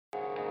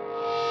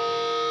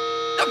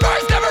The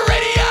first ever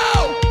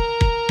radio.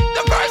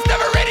 The first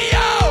ever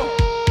radio.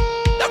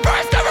 The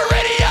first ever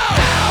radio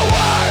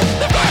hour.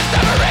 The first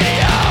ever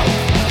radio.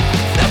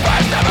 The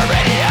first ever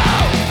radio.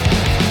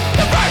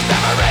 The first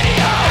ever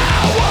radio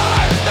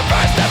hour. The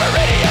first ever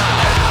radio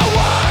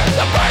hour.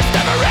 The first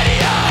ever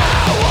radio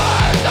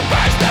hour. The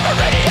first ever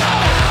radio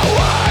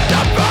hour.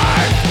 The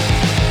first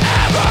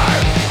ever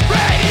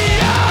radio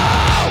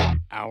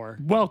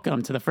hour. Welcome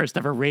to the first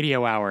ever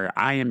radio hour.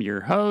 I am your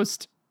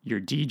host,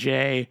 your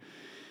DJ,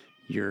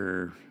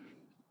 your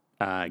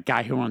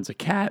guy who owns a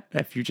cat.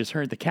 If you just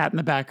heard the cat in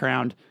the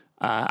background,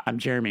 I'm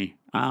Jeremy.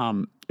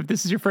 If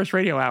this is your first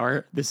radio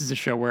hour, this is a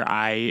show where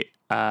I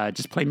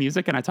just play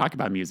music and I talk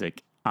about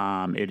music.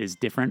 It is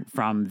different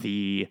from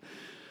the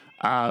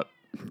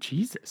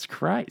Jesus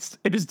Christ.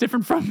 It is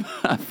different from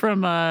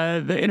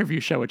the interview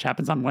show, which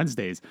happens on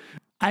Wednesdays.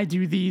 I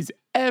do these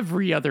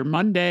every other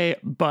Monday,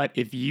 but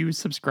if you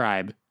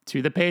subscribe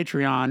to the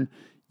Patreon,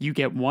 you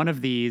get one of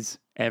these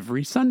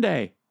every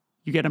Sunday.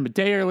 You get them a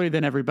day earlier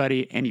than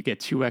everybody, and you get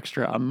 2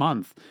 extra a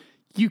month.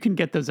 You can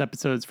get those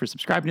episodes for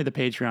subscribing to the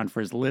Patreon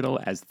for as little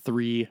as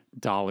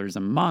 $3 a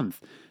month.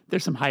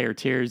 There's some higher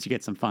tiers. You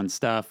get some fun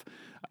stuff.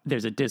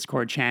 There's a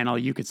Discord channel.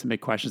 You can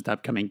submit questions to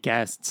upcoming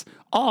guests.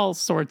 All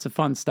sorts of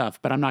fun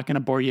stuff, but I'm not going to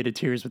bore you to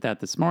tears with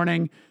that this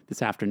morning,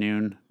 this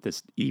afternoon,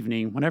 this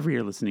evening, whenever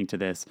you're listening to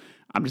this.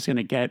 I'm just going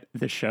to get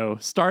the show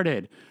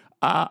started.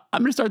 I'm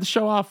going to start the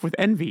show off with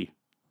Envy.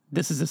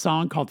 This is a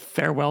song called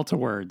Farewell to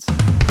Words.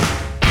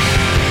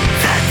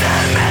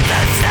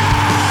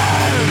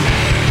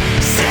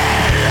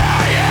 Settle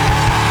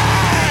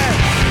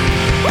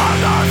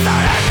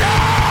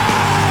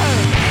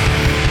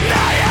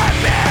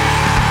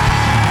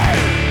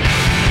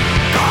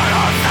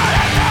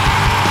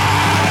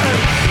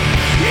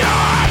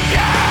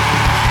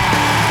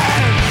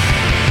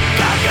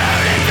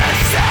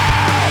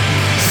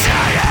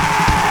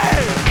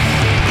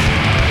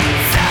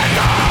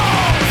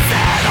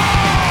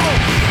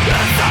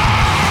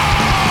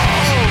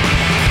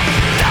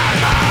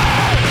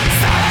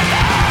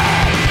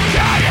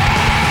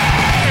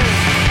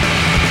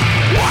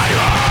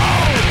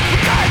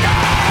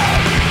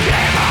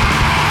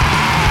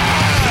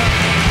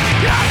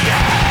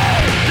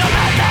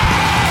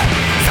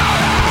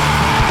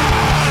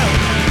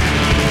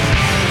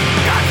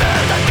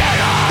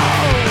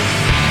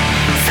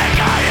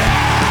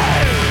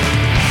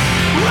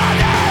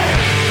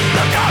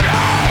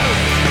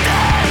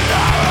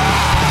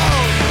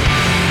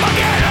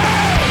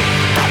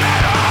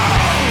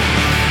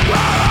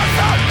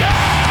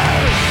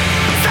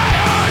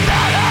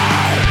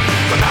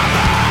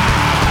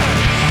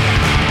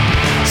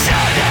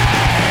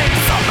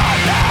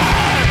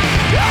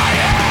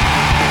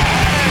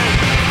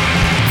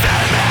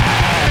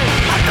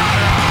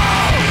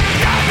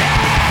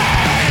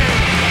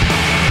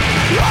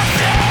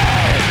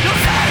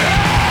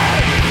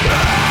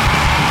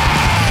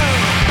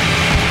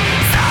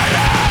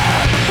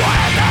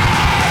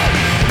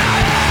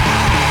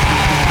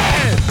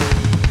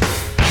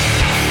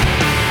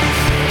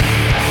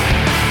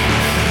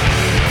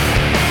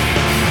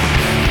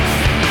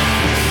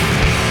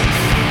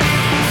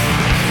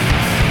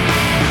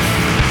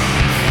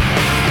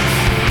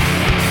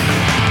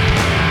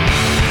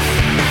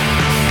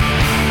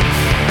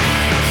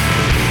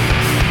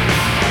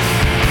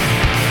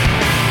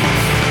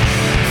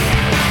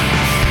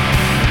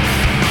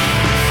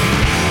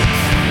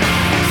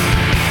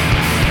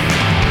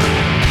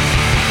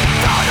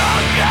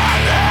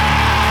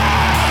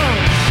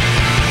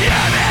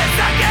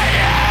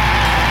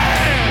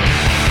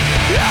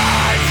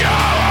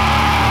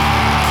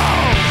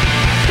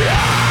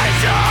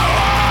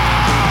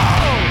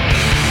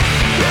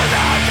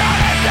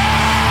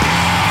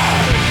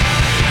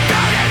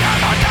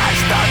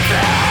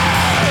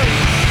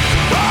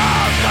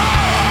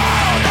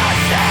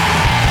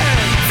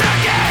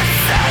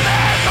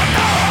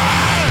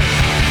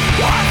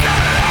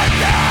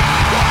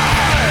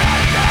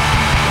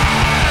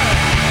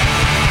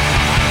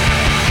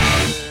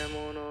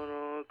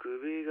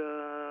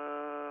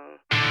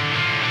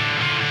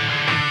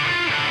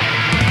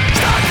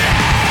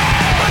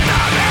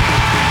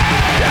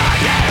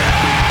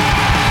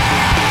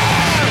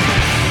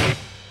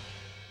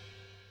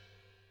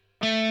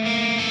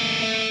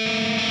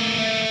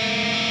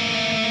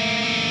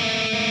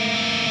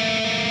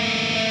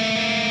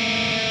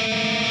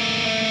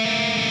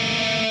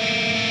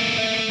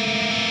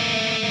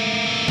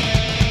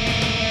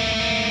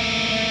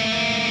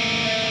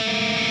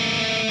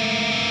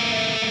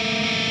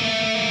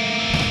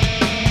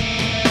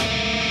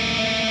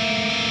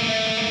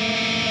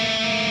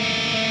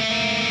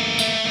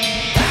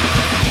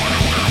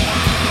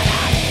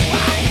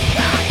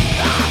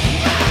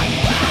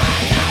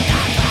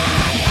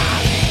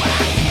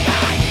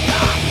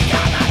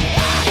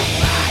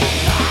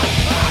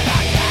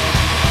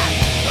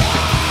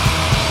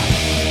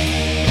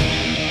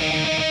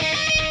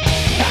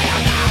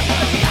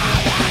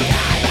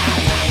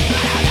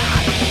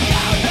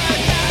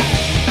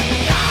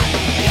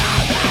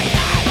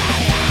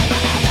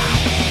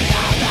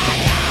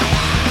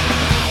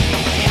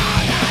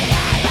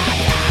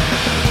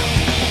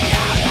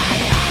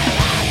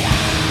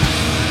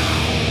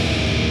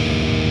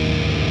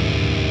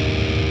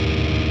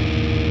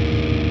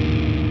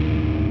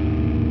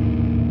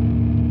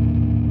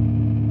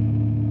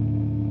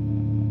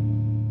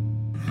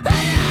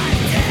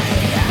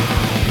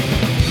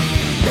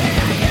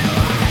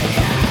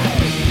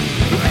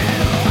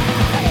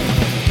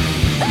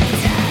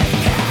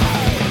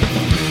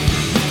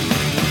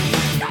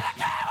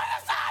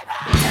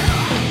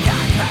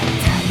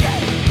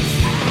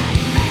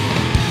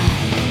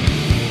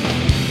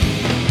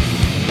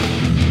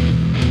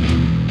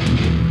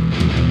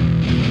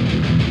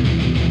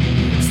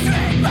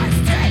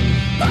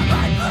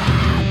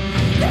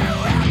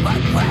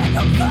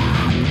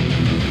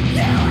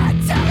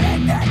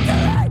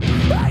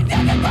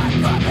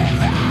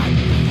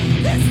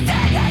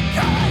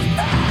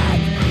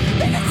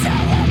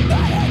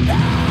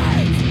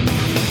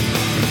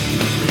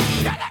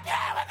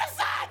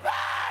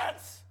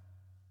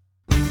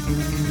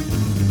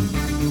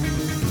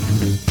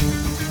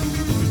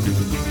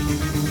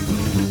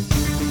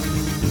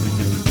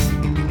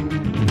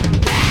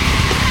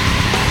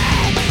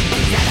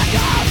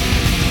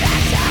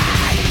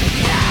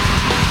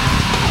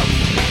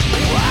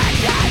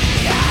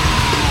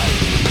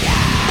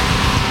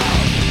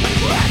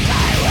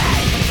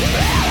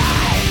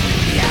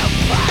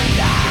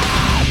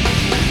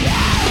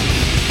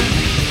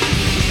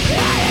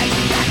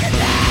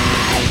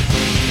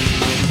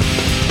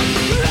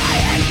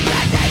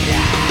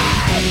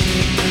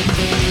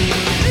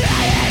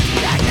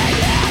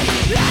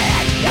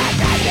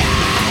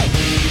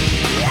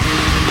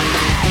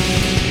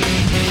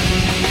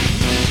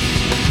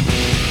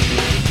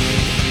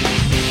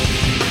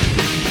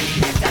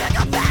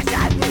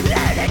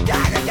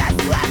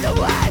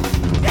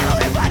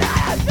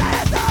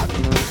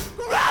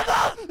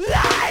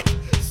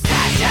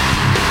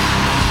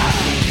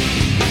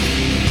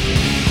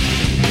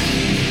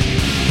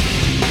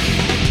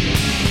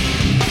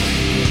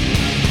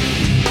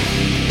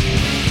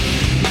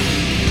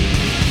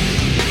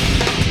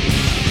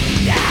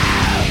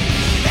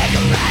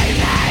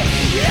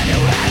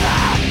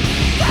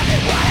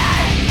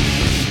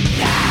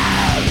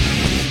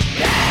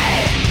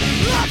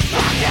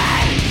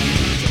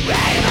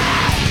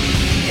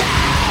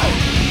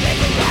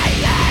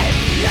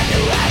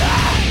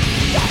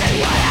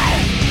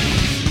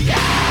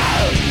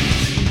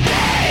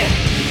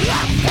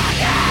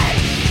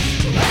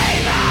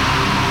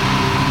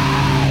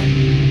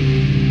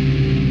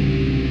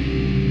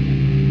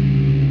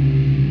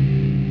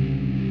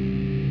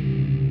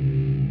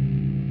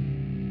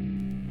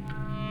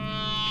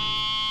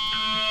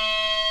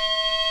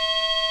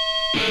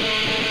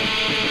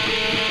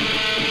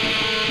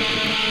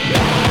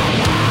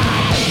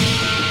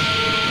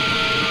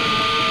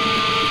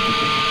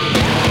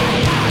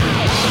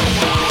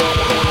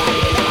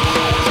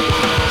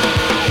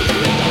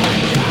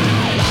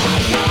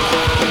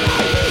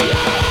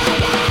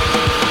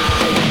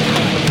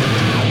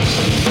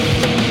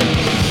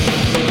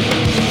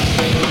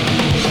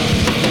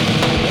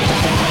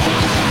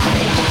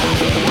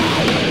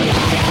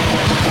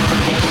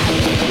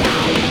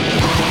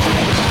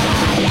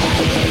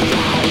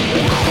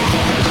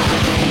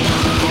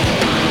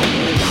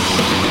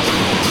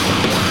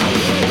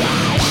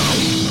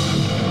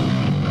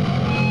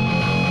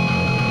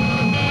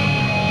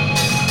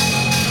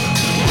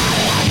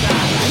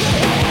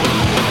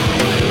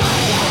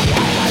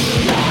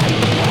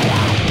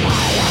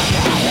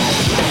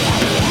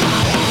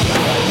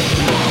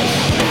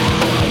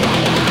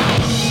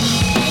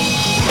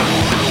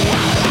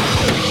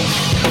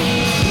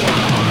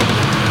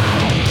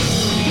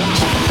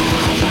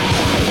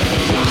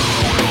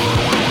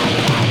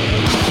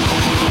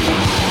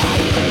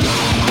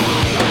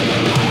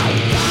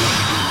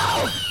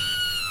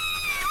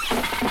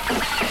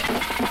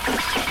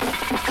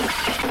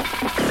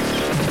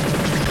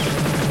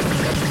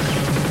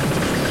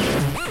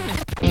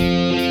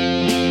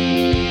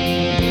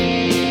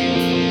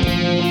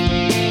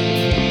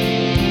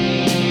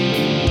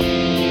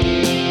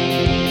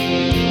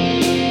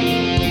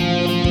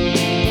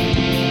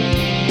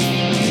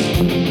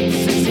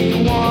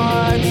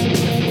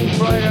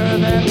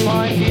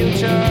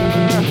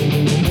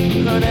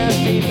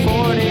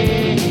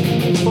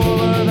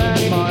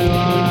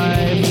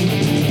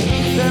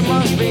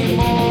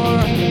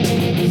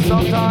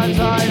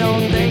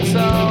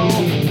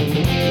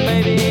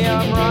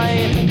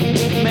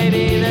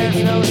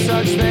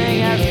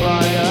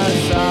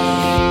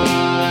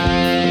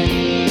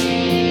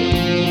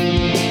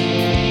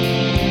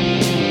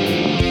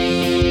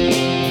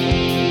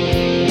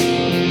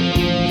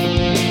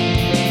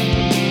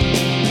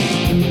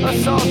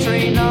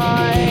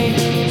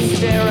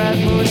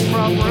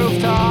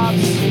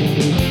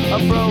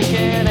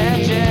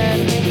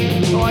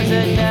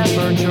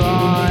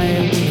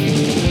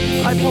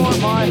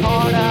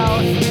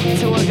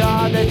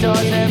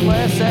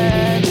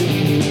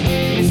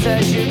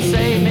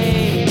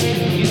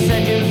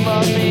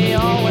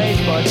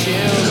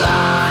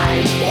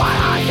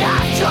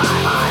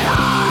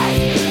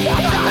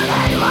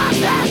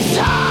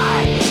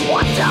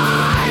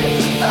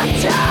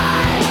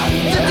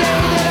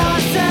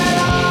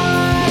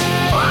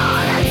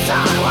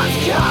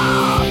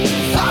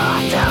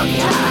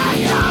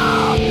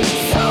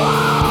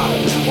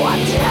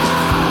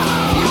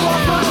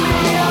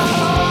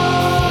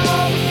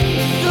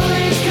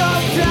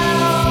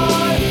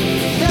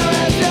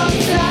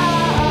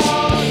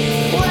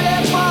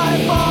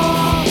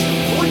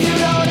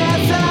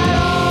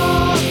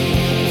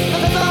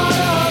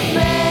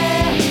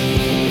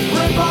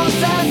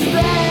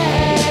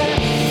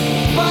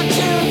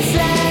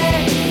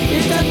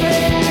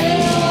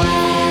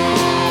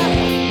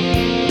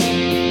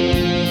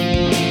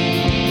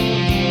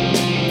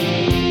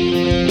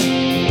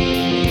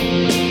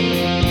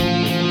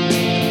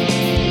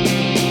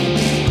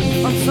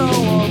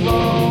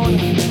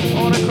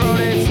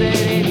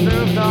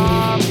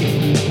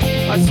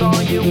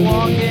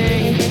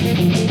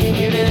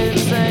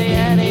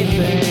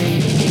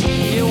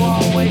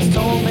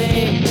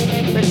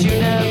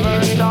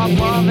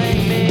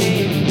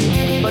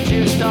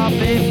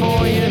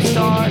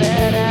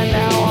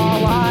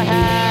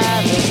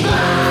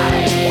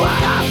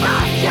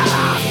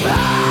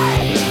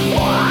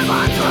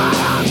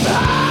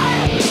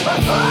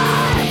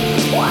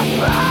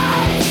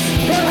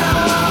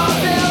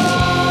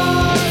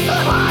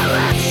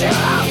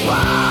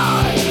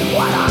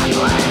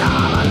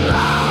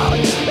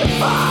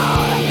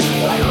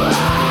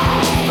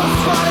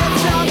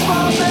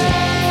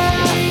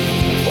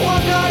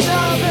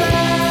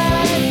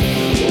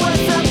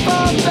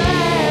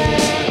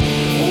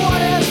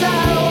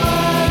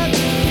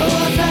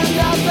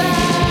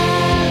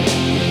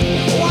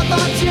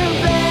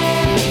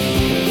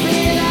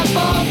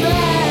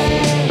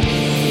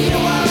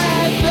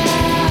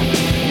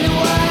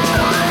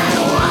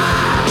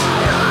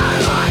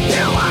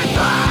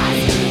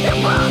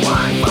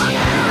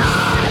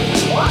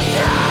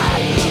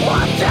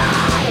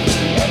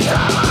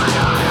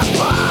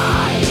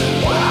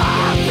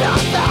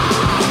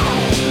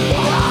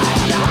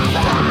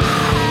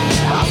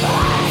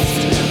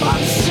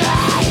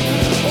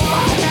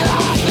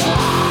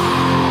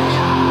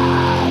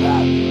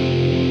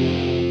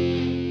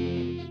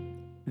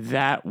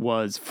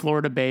was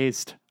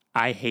Florida-based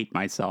I Hate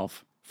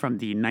Myself from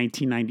the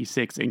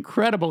 1996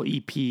 incredible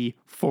EP,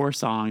 4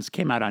 songs,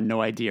 came out on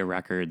No Idea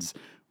Records.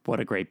 What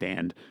a great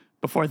band.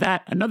 Before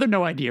that, another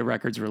No Idea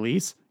Records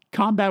release,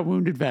 Combat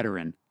Wounded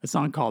Veteran, a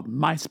song called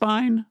My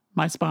Spine,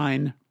 My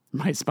Spine,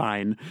 My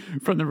Spine,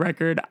 from the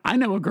record I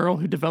Know a Girl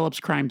Who Develops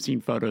Crime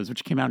Scene Photos,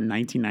 which came out in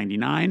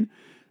 1999.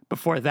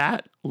 Before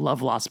that,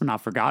 Love Lost But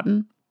Not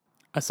Forgotten,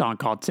 a song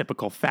called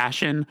Typical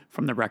Fashion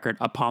from the record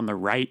Upon the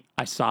Right,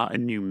 I Saw a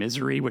New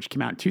Misery, which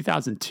came out in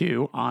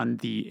 2002 on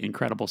the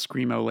incredible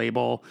Screamo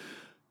label.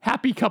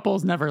 Happy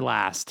Couples Never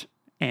Last.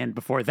 And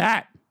before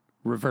that,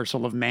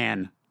 Reversal of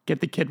Man,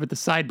 Get the Kid with the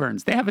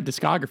Sideburns. They have a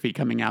discography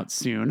coming out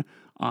soon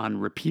on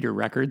Repeater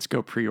Records.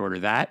 Go pre-order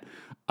that.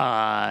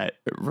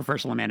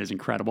 Reversal of Man is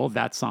incredible.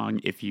 That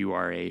song, if you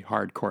are a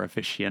hardcore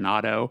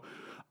aficionado,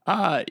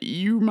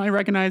 you might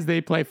recognize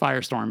they play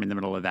Firestorm in the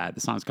middle of that.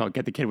 The song's called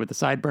Get the Kid with the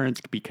Sideburns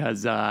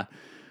because the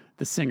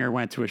singer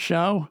went to a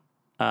show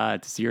to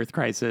see Earth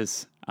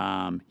Crisis.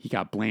 He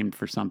got blamed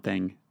for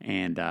something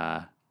and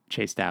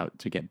chased out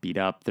to get beat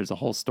up. There's a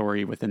whole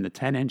story within the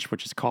 10-inch,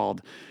 which is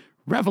called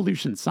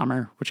Revolution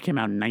Summer, which came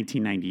out in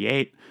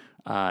 1998.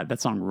 That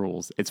song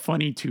rules. It's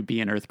funny to be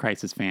an Earth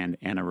Crisis fan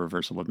and a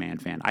Reversal of Man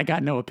fan. I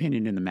got no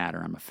opinion in the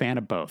matter. I'm a fan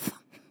of both.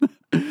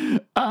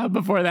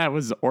 Before that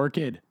was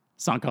Orchid,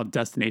 song called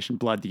Destination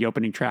Blood, the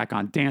opening track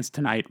on Dance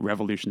Tonight,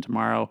 Revolution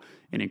Tomorrow,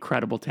 an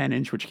incredible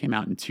 10-inch, which came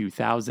out in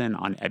 2000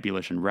 on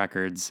Ebullition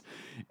Records.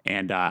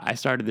 And I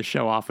started the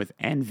show off with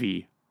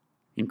Envy,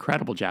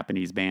 incredible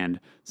Japanese band,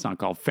 song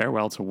called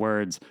Farewell to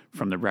Words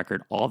from the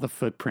record All the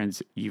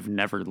Footprints You've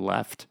Never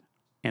Left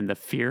and The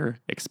Fear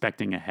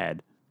Expecting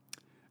Ahead.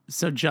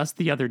 So just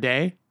the other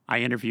day, I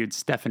interviewed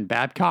Stefan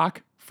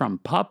Babcock from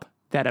Pup.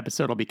 That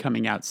episode will be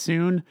coming out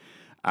soon.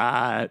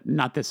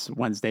 Not this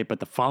Wednesday, but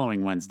the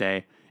following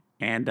Wednesday.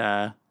 And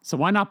so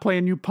why not play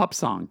a new Pup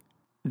song?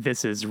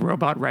 This is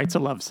Robot Writes a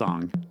Love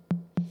Song.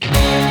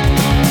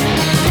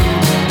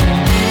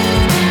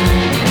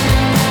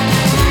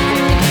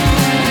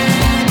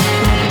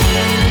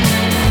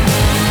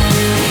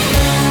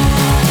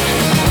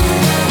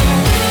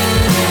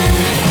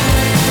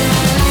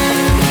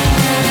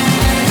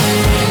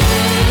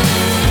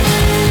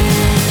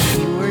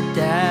 You were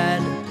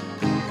dead.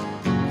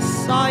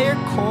 Saw your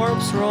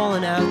corpse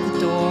rolling out the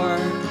door.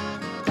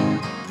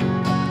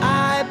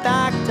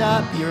 Backed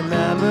up your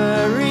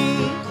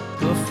memory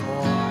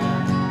before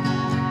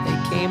they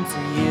came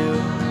for you.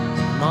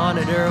 The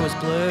monitor was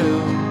blue,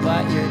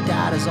 but your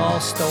data's all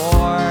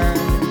stored.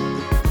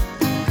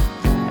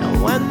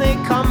 And when they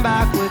come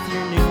back with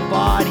your new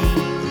body,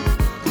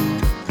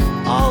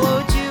 I'll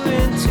load you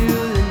into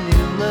the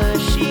new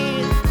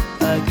machine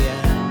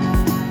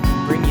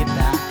again, bring you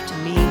back to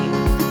me.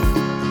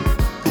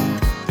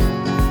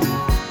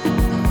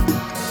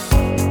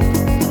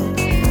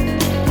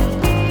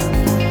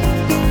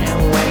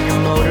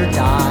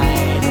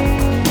 Died,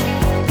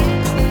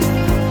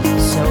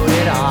 so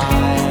did I.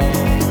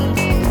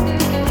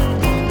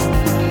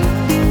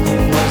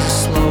 It was a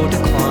slow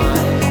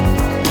decline.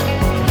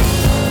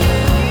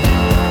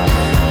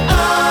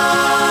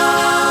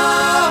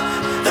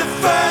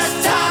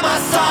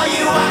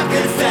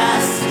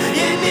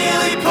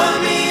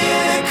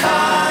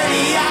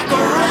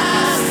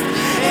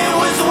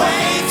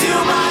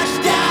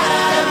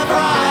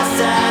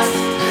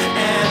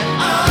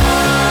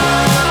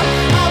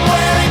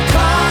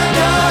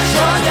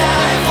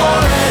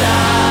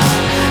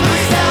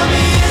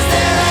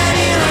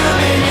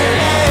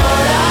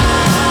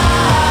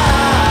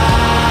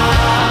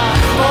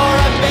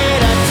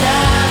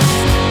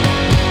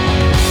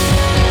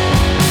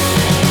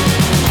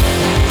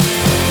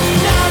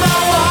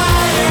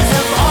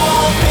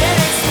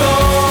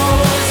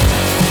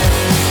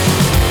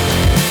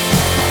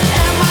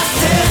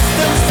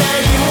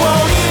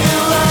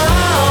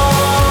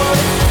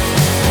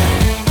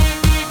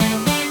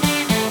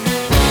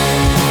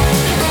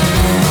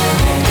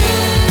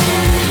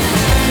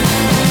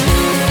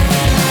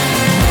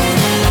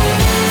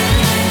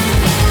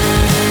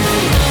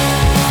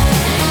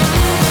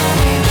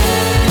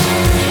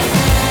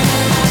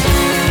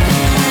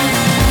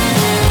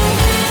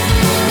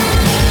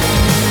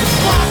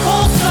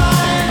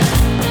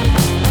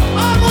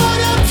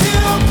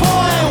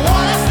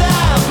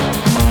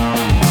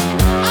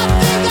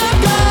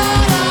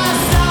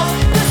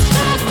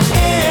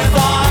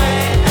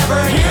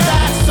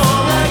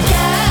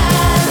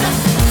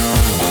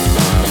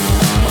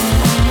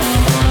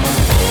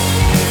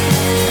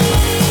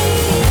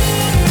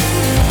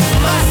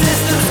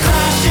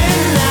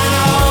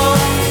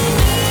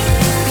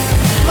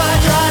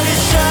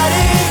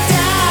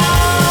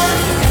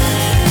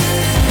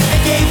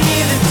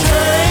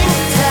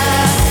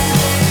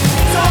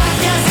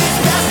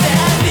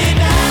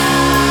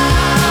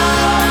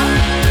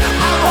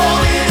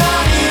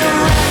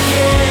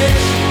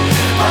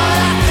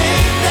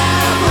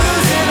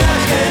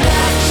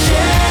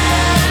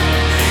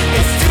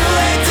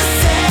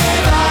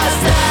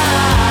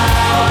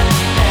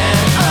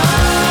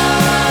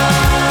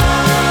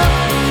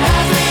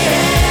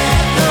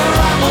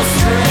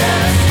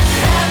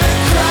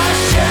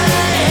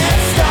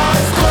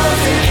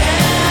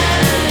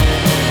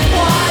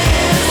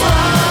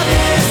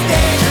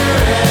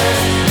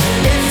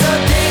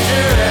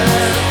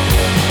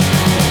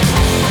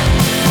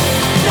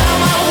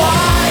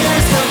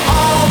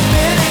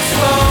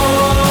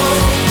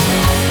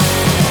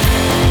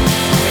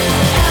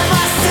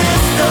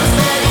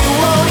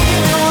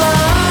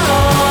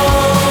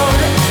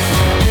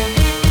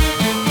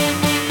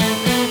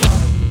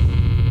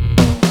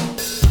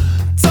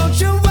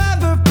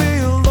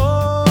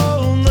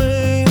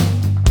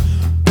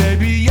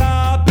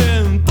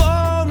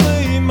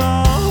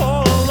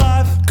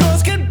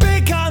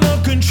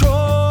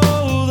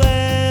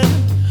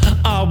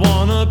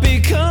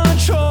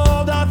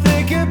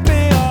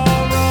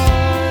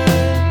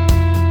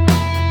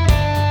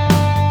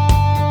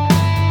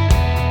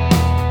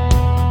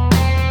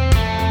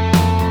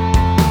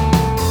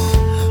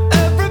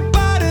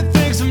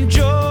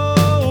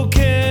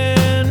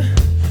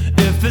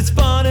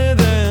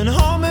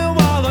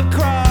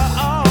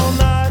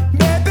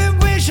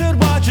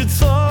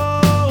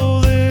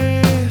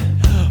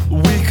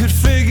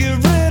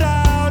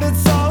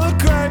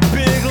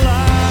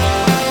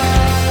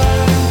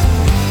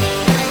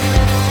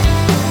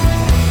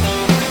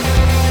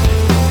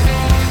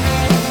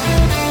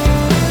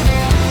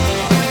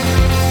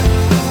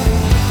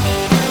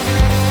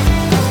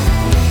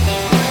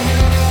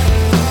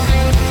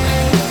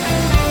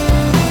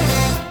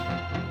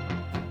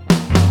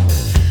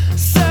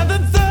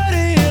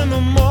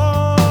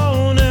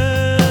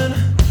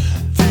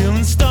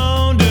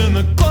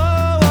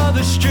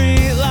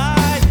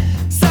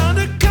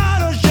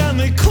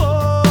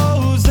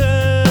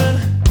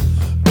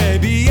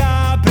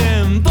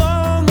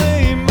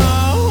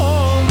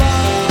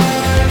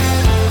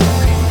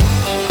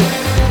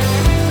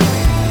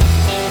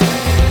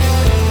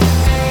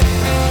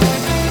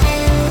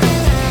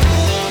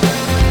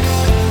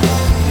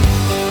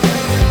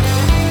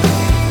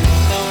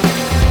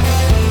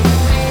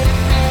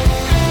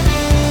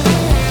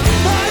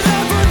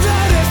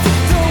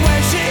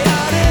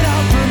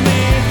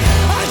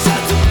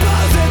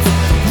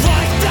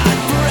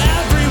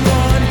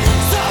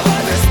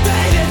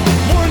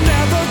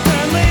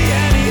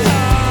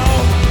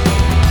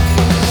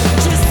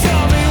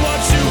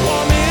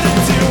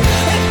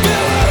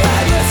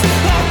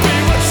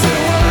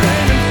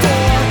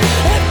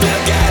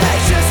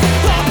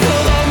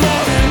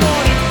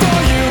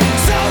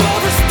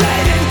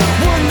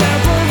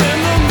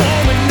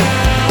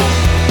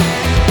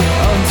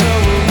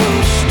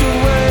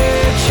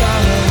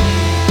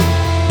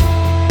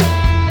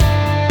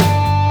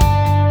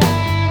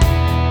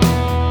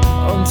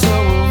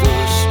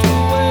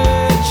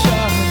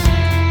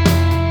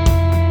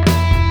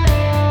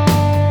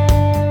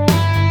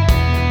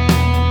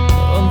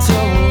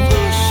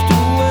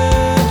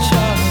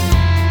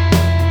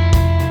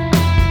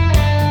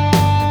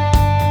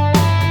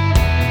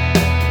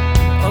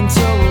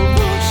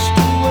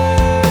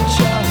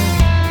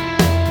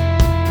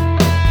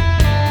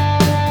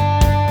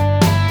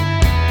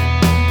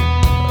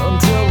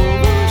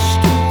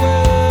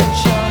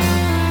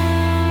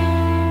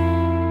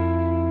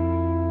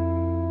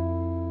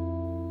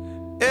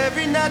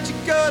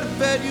 go to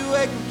bed, you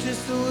wake up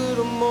just a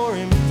little more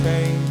in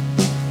pain.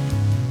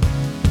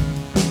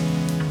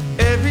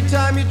 Every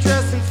time you're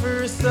dressing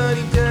for a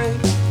sunny day,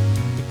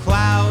 the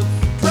clouds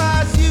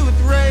surprise you with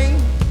rain.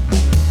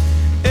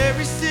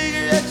 Every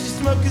cigarette you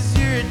smoke 'cause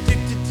you're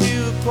addicted to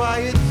a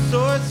quiet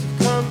source of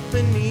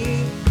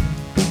company.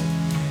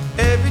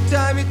 Every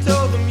time you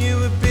told them you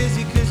were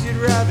busy 'cause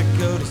you'd rather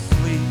go to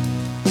sleep.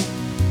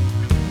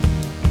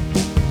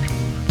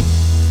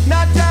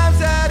 9 times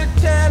out of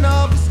 10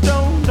 I'll be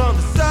stoned on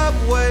the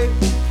subway,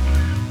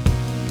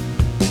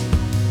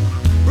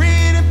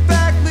 reading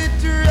backlit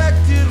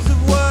directives of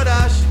what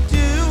I should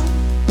do,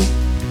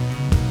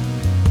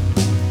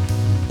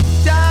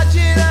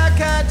 dodging eye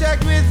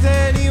contact with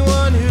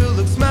anyone who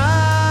looks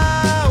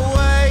my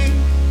way.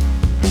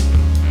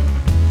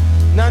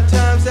 9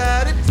 times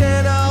out of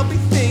 10 I'll be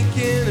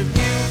thinking of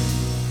you.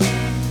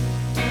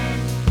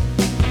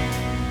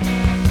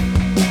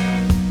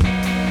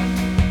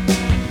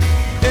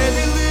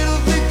 Every little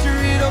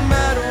victory don't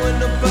matter when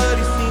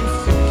nobody seems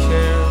to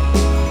care.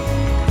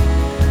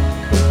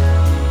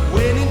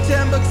 Winning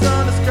 $10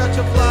 on a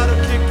scratch-off lotto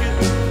ticket,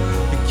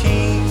 the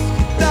keys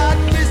you thought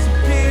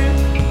disappeared.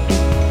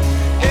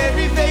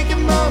 Every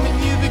vacant moment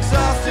you've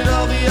exhausted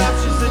all the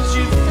options that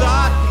you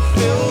thought would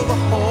fill the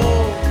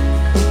hole.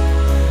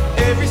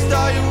 Every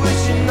star you're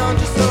wishing on,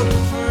 just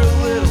hoping for a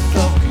little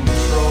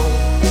self-control.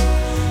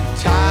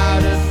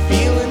 Tired of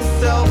feeling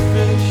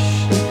selfish,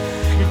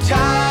 you're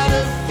tired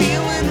of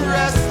feeling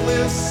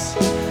restless,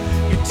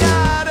 you're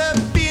tired of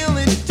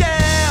feeling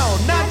down.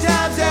 9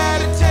 times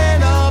out of 10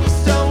 I'll be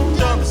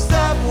stoned on the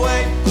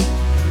subway,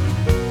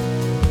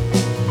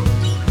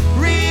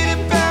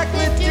 reading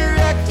backlit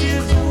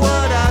directives of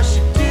what I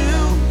should do,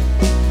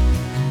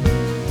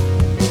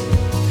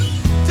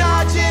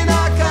 dodging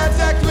eye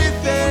contact with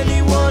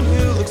anyone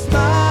who looks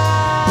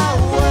my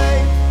way.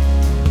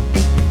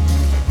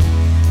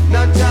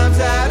 9 times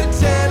out of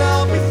 10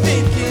 I'll be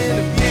thinking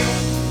of you.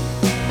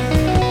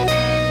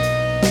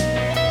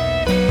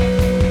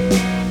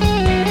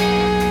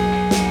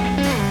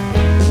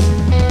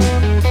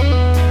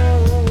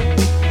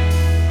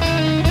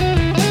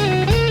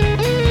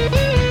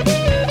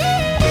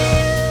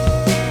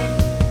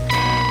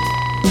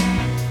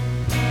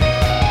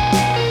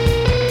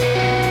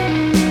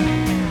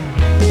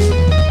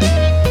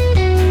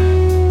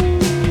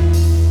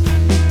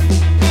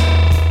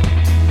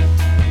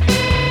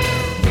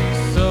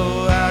 So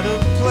out of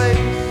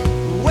place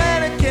when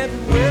I can't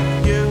be with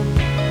you.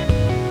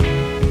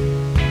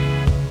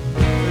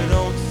 If I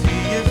don't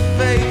see your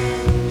face,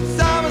 it's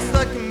almost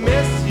like I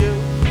miss you.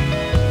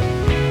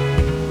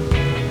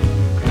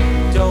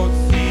 Don't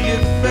see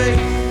your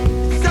face,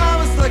 it's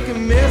almost like I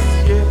miss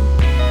you.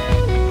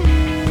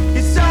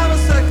 It's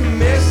almost like I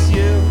miss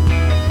you.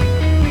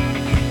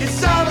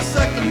 It's almost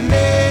like I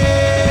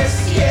miss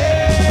you.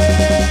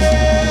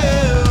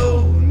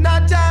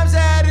 9 times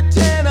out of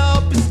 10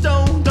 I'll be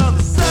stoned on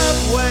the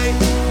subway,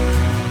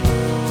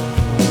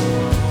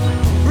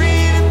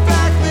 reading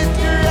backlit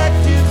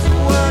directives of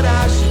what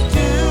I should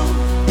do,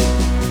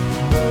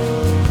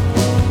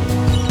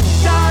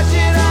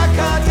 dodging eye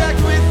contact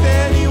with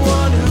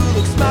anyone who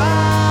looks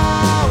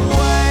my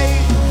way.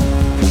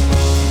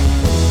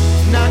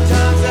 9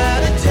 times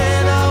out of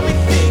 10 I'll be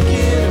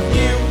thinking of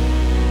you.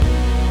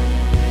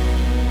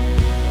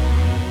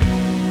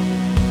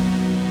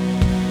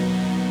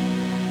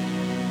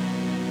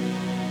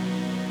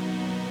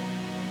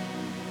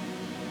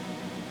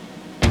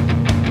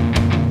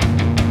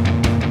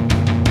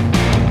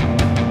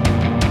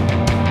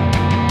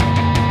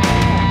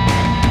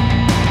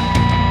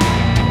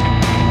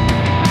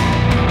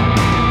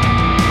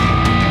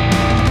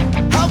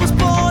 I was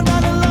born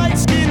on a light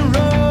skin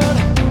road.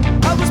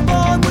 I was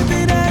born with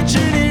an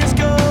engineer's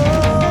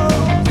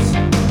goals.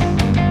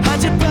 I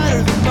did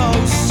better than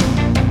most.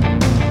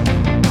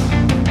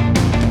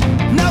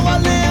 Now I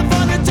live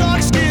on a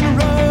dark skin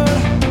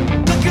road,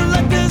 looking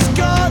like this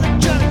girl that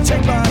trying to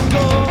take my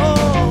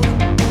gold.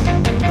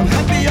 I'm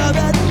happier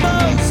than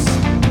most.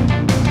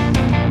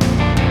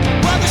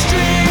 While the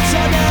streets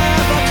are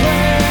never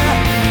clear,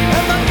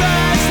 and my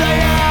friends stay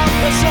out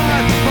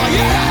beside my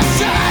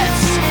innocence.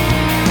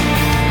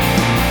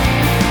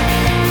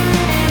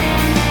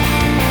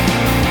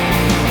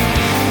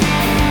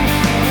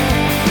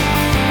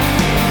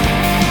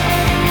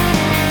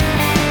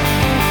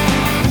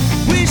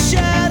 We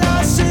shared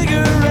our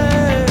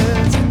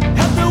cigarettes.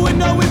 Out the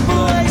window we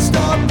placed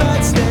our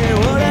bets. They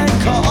wouldn't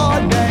call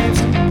our names.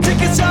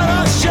 Tickets out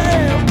our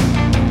shame.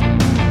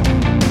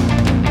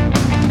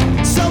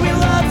 So we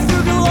laughed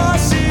through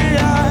glossy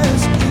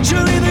eyes.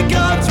 Surely the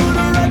gods would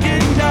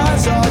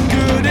recognize our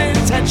good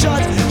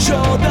intentions.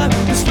 Show them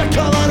the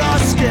speckle on our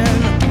skin.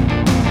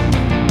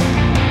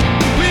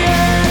 We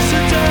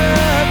answered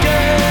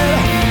again,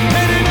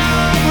 and an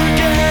hour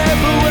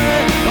gave away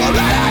our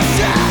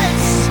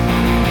innocence.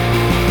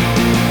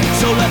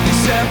 So let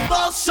these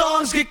simple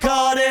songs get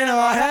caught in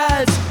our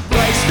heads.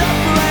 Place the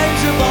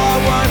flames of our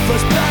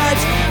worthless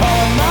beds.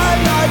 All my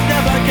life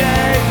never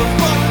gave a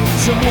fuck.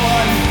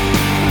 Someone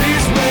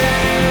please wake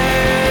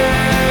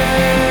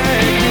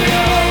me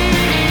up.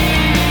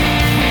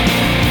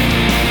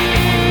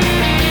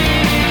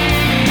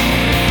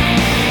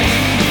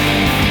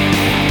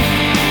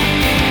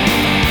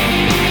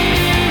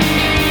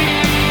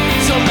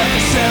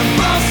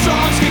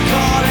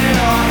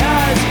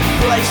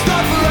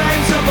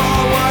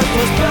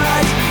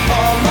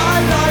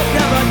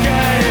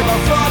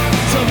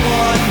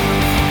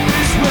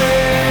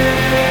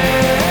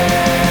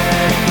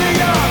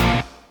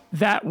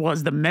 That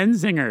was the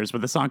Menzingers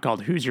with a song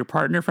called Who's Your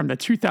Partner from the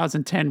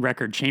 2010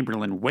 record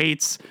Chamberlain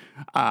Waits.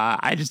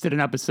 I just did an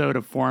episode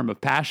of Forum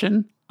of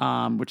Passion,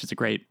 which is a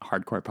great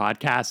hardcore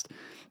podcast.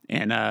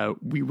 And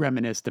we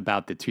reminisced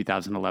about the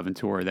 2011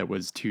 tour that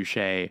was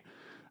Touché,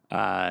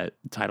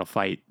 Title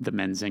Fight, the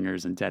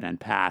Menzingers, and Dead End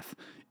Path.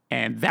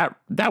 And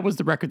that was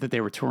the record that they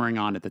were touring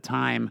on at the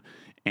time.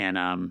 And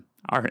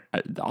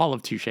all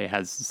of Touché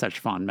has such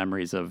fond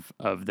memories of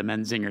the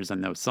Menzingers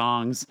and those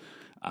songs.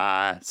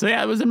 So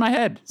yeah, it was in my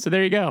head. So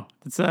there you go.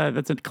 That's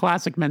a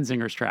classic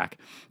Menzingers track.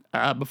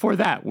 Before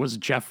that was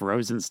Jeff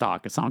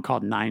Rosenstock, a song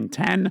called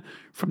 910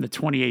 from the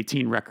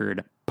 2018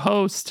 record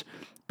Post.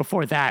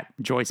 Before that,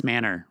 Joyce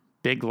Manor,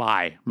 Big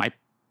Lie,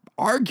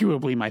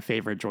 arguably my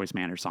favorite Joyce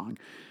Manor song,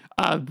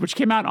 which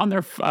came out on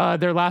their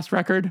last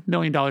record, $1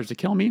 Million to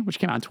Kill Me, which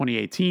came out in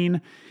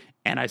 2018.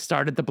 And I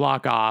started the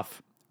block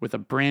off with a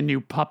brand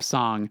new Pup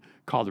song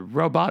called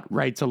Robot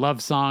Writes a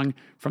Love Song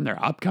from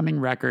their upcoming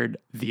record,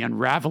 The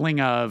Unraveling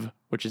Of,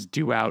 which is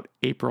due out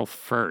April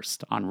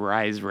 1st on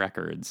Rise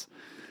Records.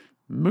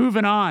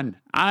 Moving on,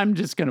 I'm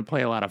just going to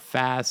play a lot of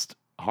fast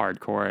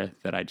hardcore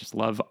that I just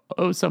love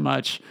oh so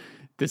much.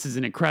 This is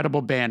an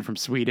incredible band from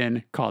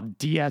Sweden called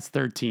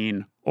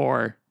DS13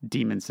 or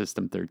Demon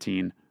System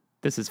 13.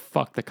 This is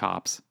Fuck the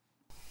Cops.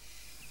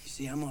 You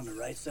see, I'm on the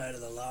right side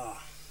of the law.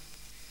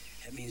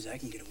 That means I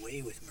can get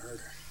away with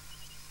murder.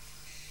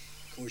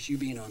 Of course, you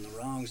being on the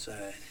wrong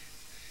side,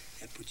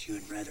 that puts you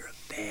in rather a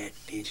bad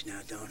pinch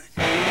now, don't it?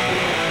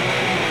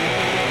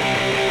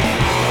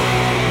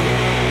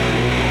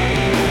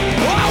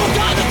 I will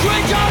got the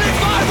green down in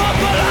 5 up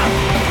and up.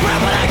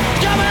 Rebelling,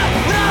 coming up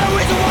without a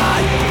reason why.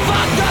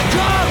 Fuck the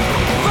cop,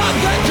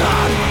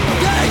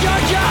 getting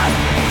your job,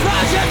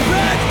 flash and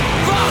spin.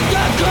 Fuck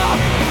the cop,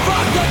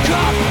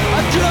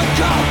 a good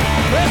cop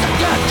is a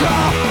dead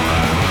cop.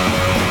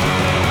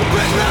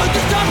 Bring me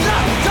to stop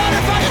now, turn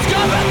if I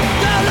discover.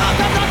 They're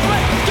locked up, not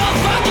free, don't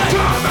fuck it.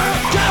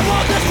 Can't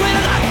walk the street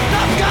at night,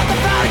 I've got the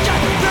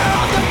foundation. Fear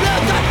of the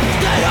blood that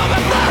stay up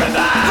and blood.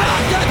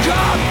 Fuck the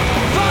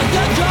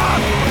cop,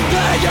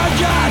 get your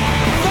job,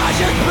 flash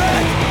and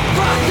spin.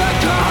 Fuck the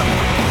cop,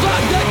 a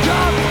good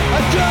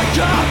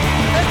cop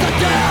is a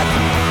dead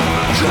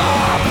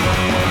cop.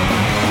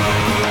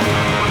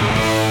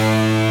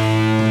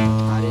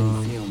 I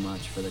didn't feel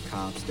much for the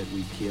cops that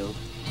we killed.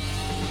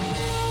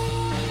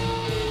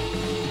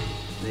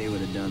 They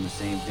would have done the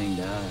same thing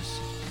to us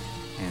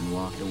and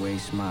walked away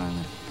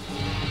smiling.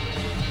 Yeah!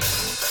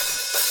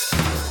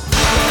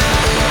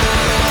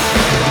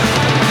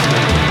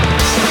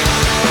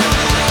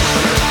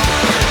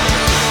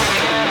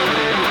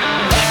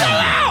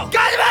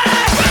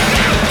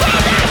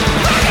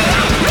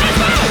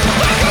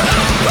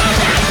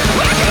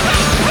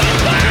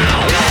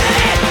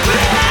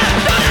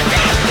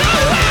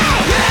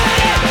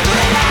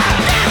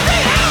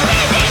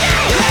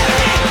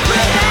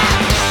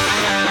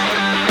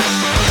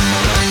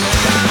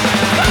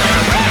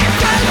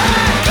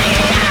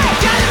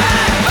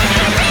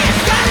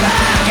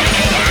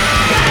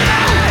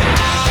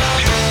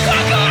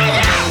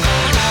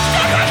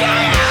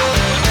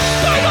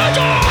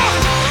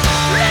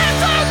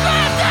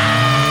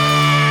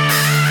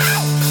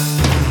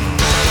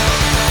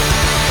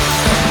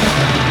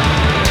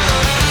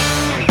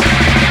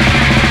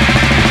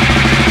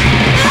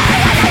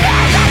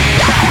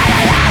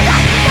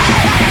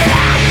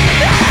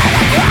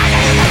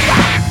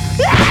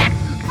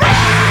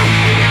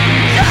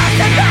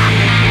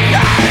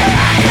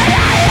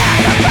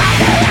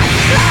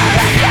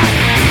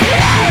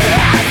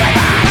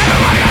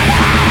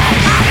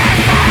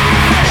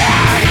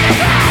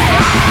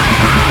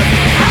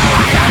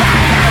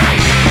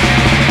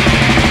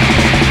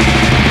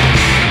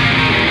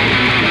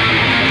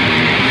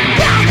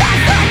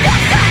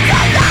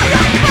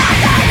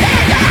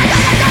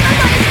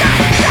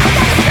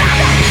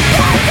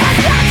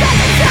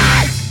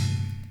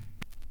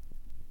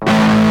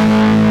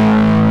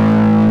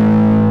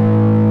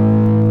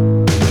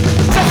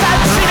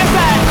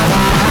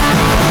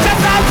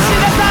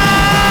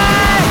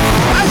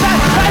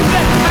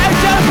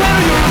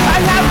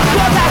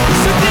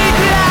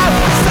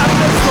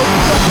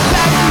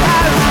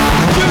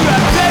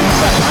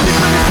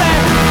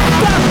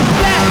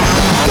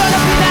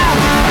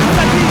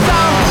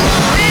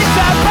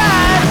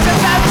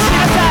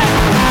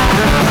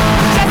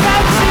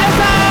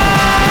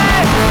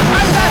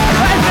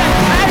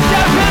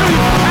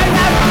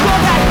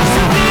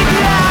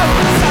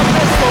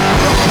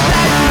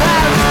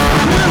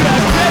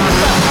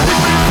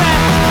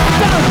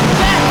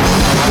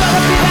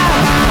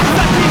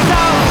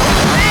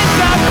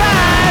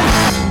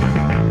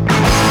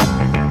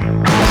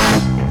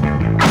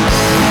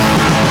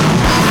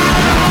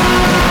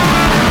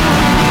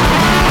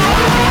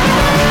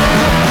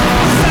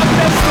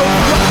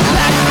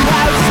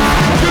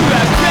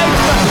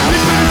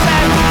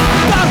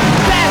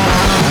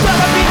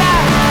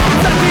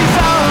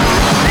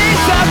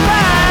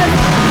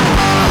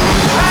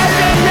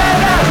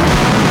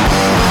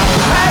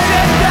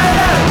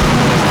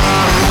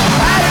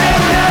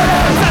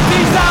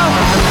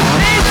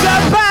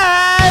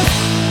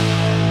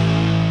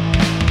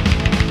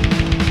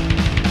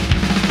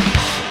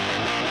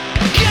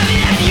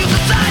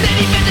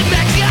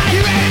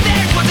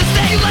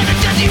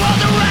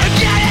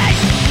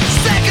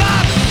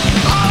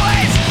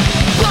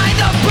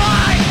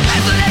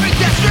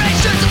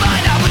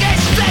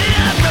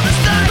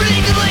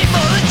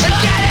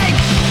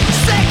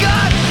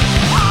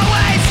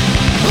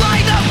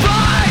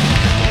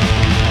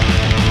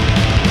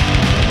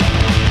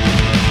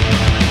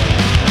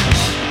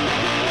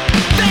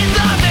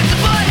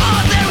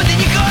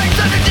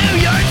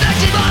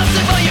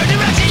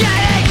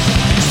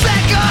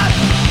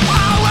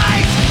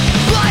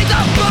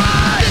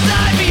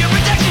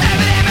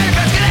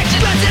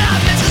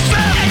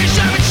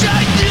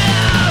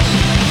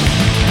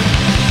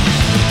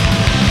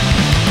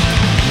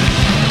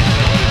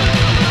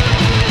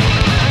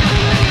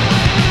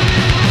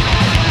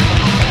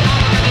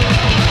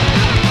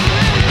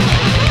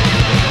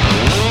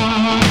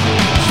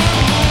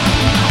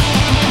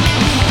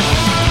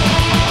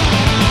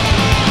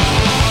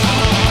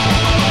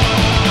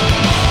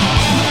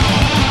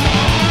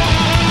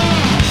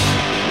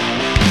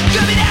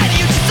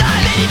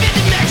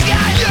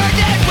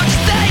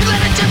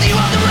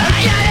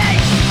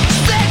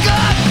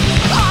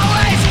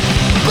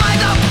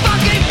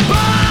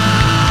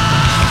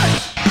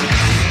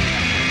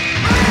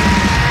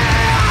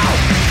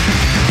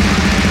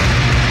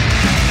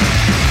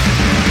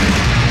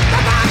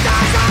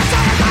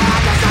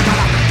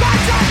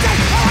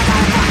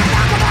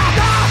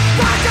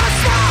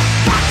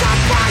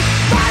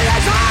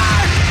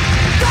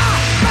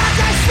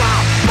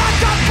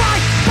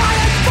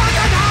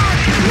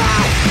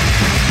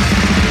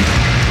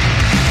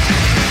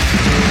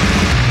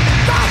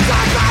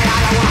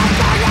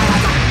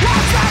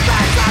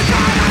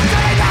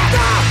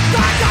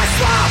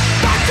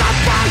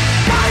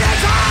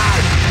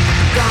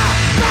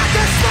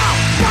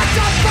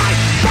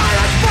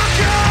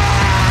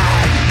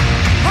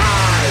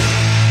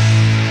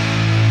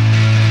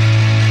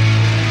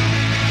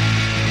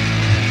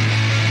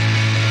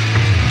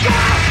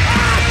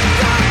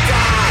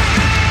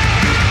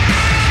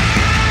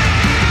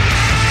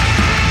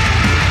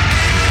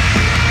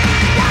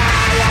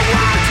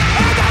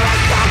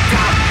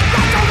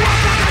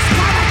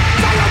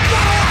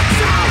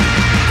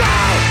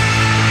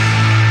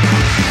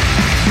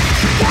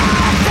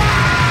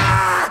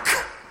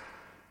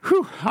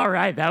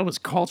 right, that was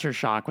Culture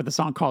Shock with a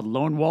song called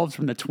Lone Wolves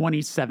from the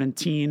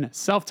 2017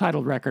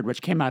 self-titled record,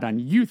 which came out on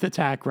Youth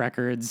Attack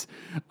Records.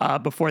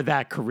 Before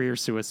that, Career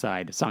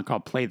Suicide, a song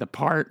called Play the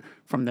Part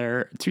from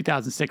their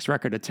 2006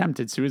 record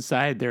Attempted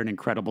Suicide. They're an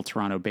incredible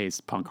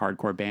Toronto-based punk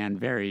hardcore band,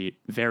 very,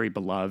 very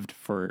beloved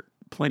for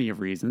plenty of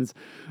reasons.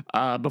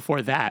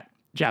 Before that,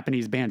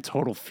 Japanese band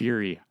Total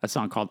Fury, a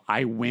song called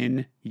I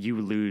Win, You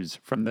Lose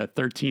from the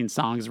 13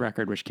 Songs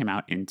record, which came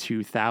out in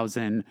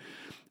 2000.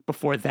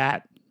 Before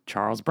that,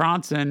 Charles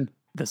Bronson,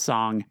 the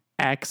song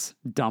X,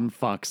 Dumb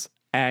Fucks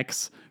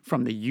X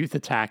from the Youth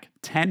Attack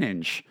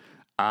 10-inch.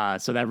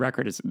 So that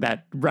record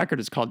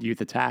is called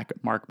Youth Attack.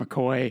 Mark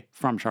McCoy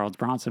from Charles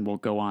Bronson will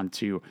go on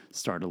to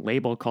start a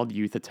label called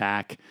Youth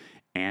Attack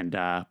and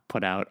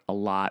put out a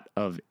lot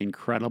of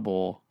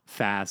incredible,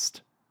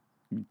 fast,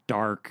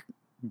 dark,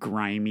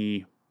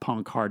 grimy,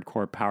 punk,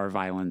 hardcore power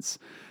violence.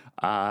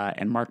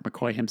 And Mark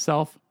McCoy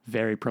himself,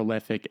 very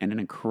prolific and an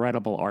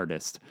incredible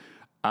artist.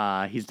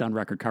 He's done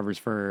record covers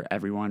for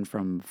everyone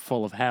from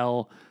Full of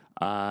Hell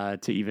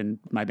to even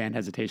my band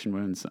Hesitation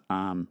Wounds,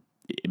 and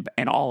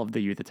all of the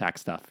Youth Attack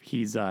stuff.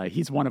 He's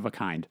one of a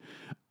kind.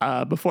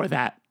 Before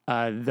that,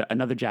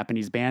 another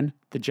Japanese band,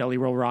 the Jelly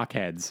Roll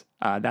Rockheads.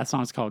 That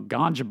song's called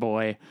Ganja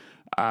Boy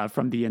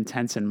from the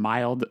Intense and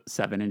Mild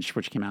 7-inch,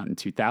 which came out in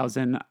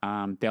 2000.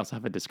 They also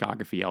have a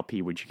discography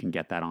LP, which you can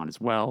get that on as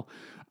well.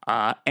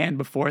 And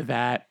before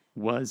that,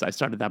 I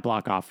started that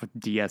block off with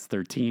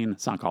DS13, a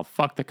song called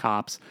Fuck the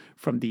Cops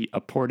from the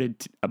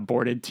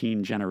Aborted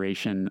Teen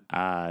Generation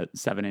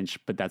 7-inch,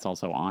 but that's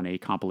also on a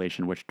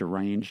compilation which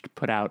Deranged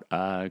put out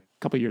a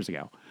couple years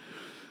ago.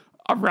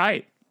 All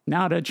right,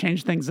 now to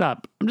change things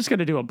up, I'm just going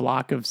to do a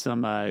block of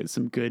some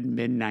good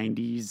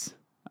mid-90s,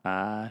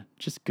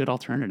 just good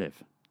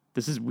alternative.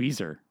 This is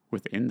Weezer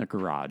with In the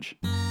Garage.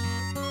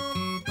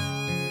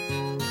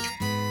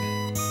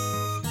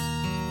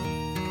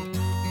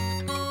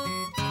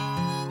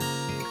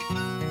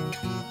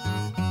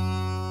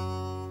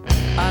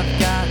 I've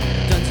got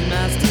Dungeon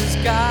Master's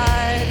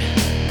Guide.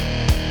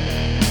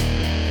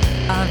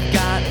 I've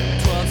got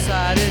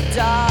 12-sided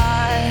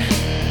die.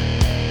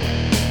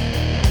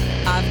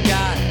 I've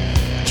got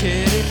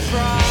Kitty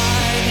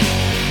Pryde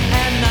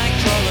and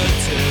Nightcrawler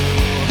too,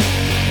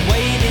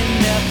 waiting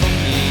there for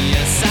me.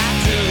 Yes, I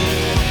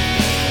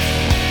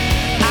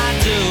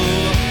do.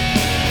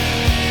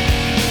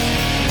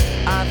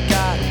 I've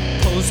got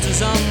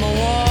posters on my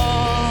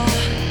wall.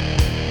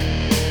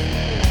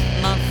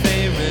 My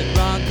favorite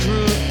rock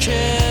crew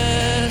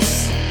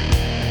Kiss.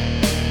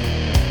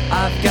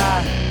 I've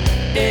got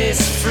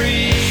Ace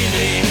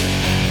Frehley.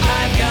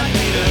 I've got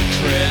Peter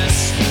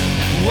Criss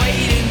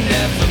waiting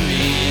there for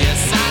me.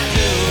 Yes, I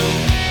do.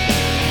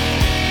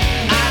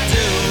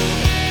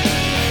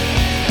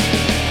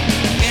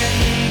 In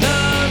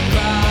the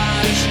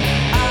garage,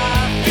 I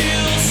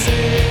feel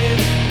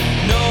safe.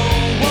 No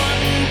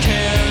one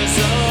cares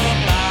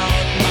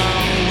about my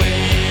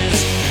way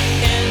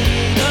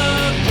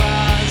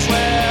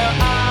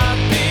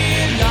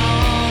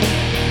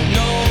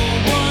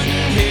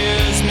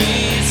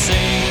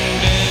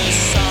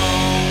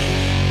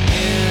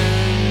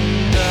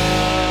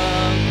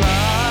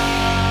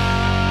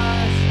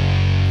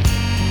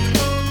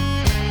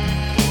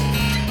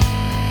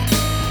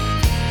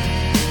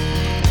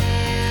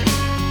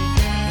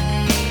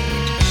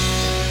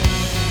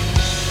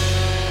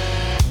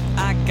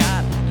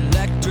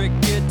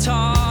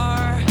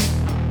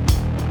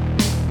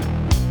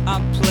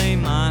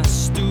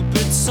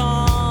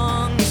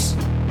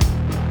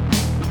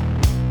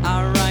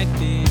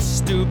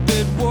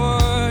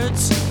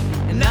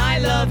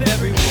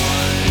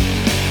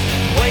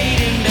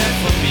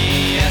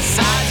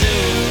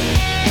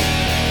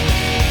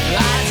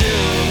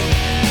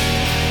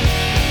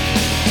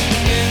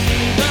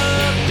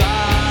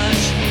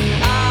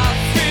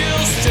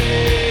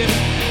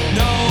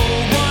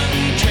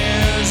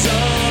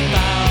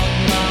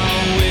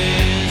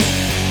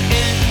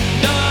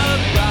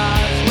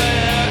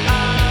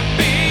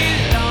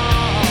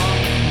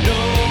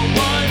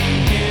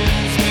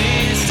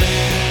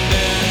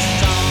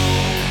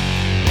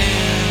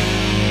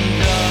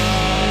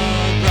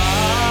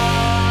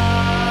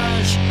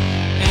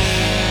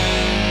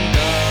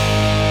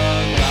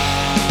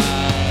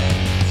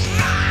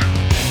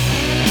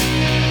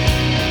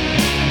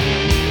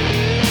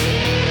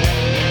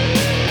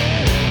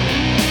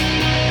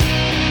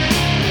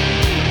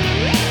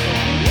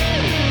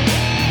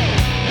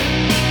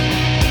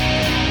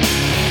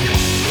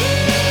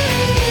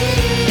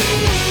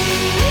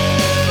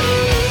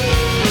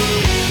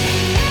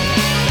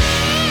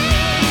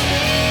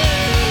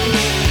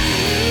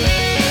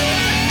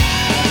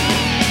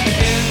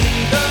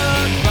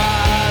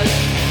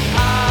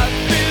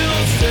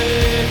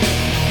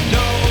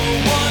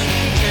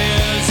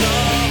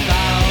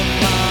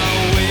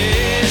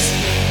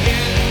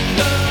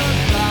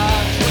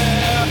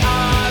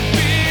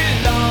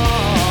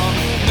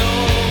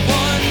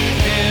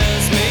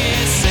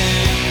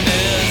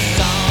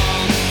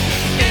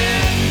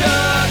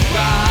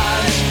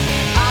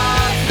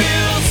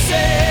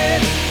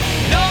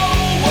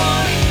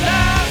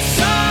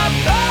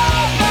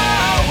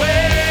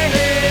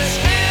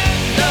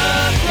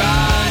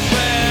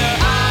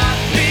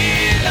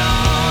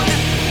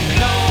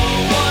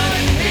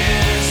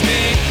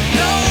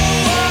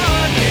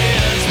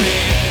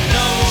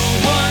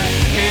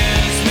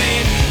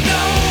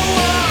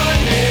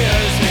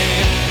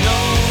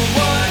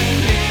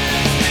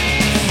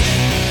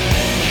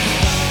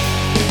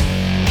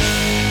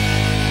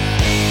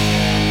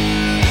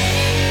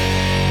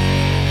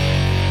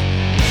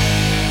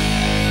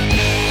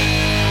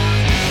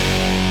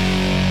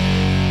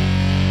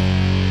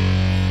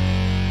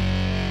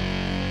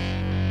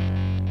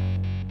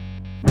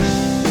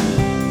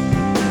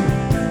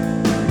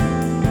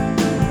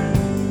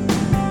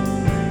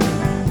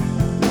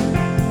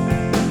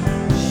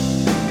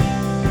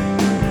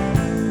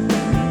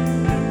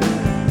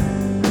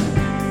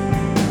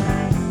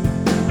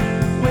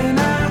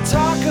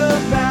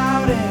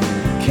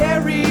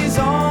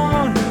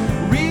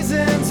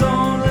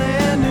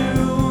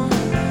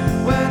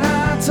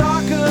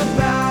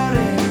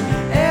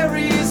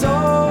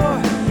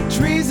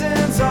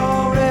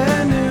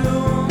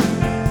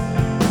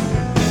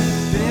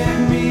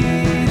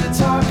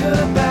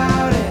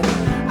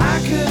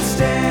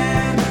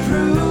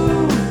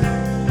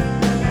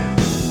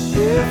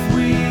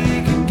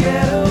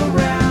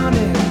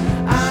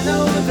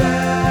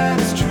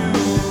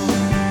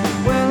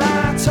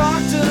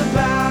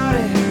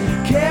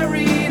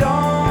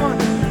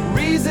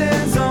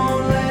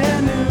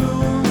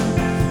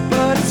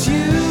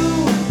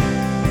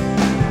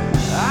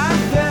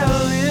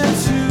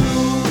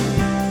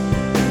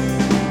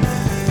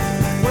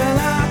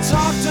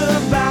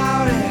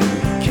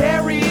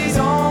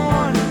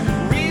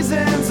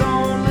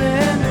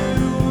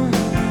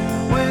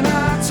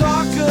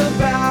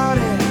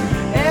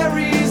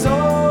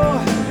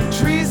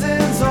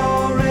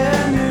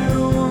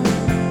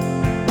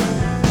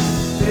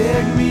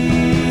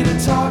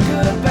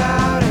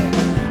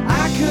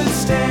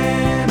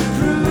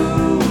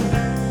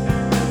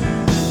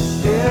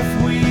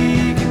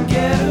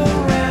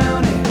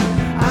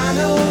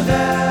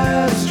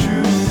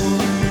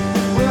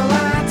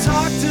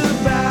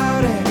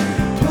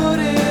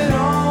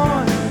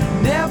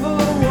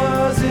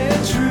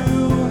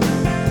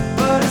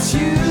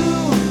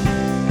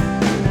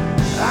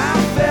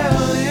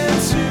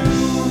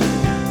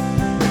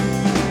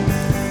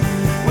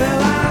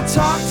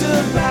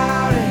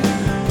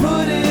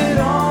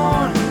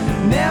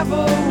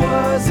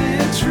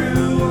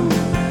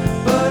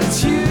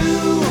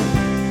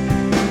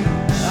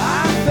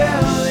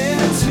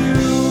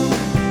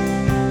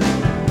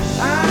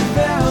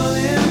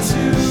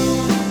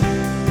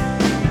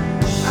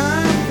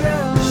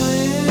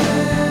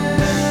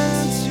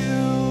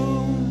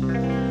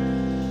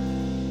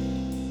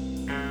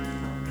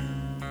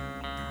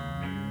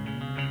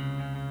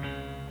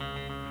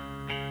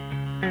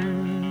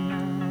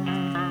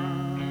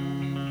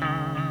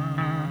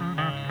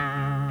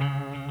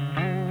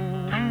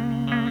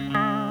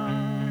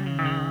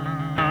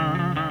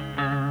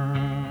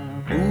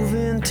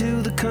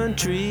moving to the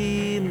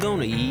country, I'm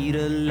gonna eat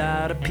a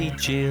lot of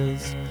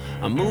peaches.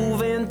 I'm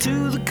moving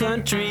to the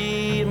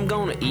country, I'm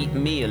gonna eat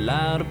me a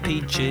lot of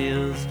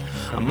peaches.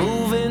 I'm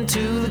moving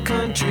to the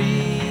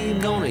country, I'm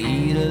gonna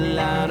eat a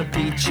lot of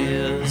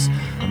peaches.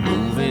 I'm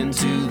moving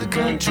to the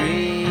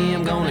country,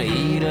 I'm gonna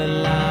eat a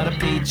lot of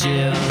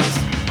peaches.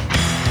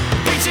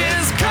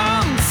 Peaches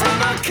come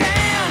from a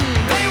can,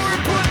 they were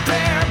put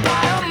there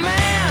by a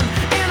man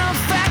in a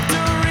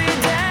factory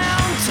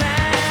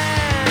downtown.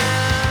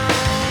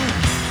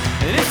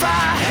 And if I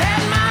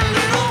had my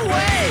little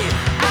way,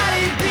 I'd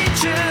eat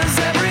peaches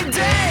every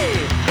day,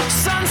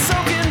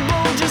 sun-soaking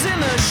bulges in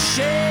the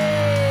shade.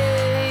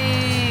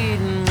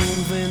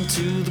 Moving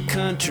to the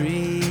country,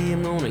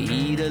 I'm gonna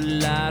eat a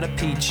lot of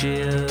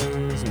peaches.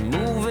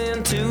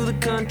 Moving to the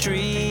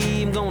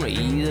country, I'm gonna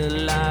eat a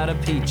lot of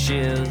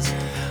peaches.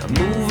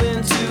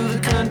 Moving to the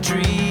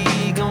country,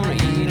 gonna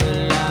eat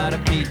a lot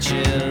of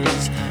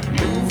peaches.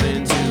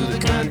 Moving to the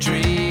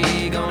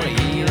country, gonna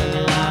eat a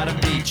lot of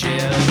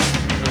peaches.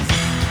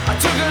 I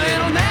took a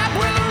little nap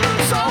where the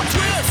roots all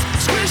twist,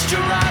 squished a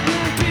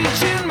rotten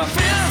peach in my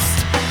fist,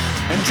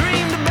 and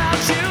dreamed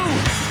about you,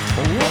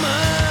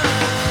 woman.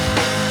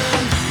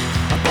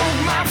 I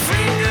poked my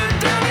finger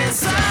down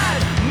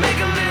inside, make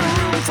a little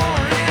room for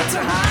an ant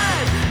to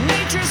hide.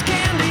 Nature's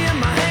candy in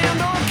my hand,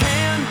 or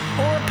can,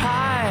 or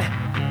pie.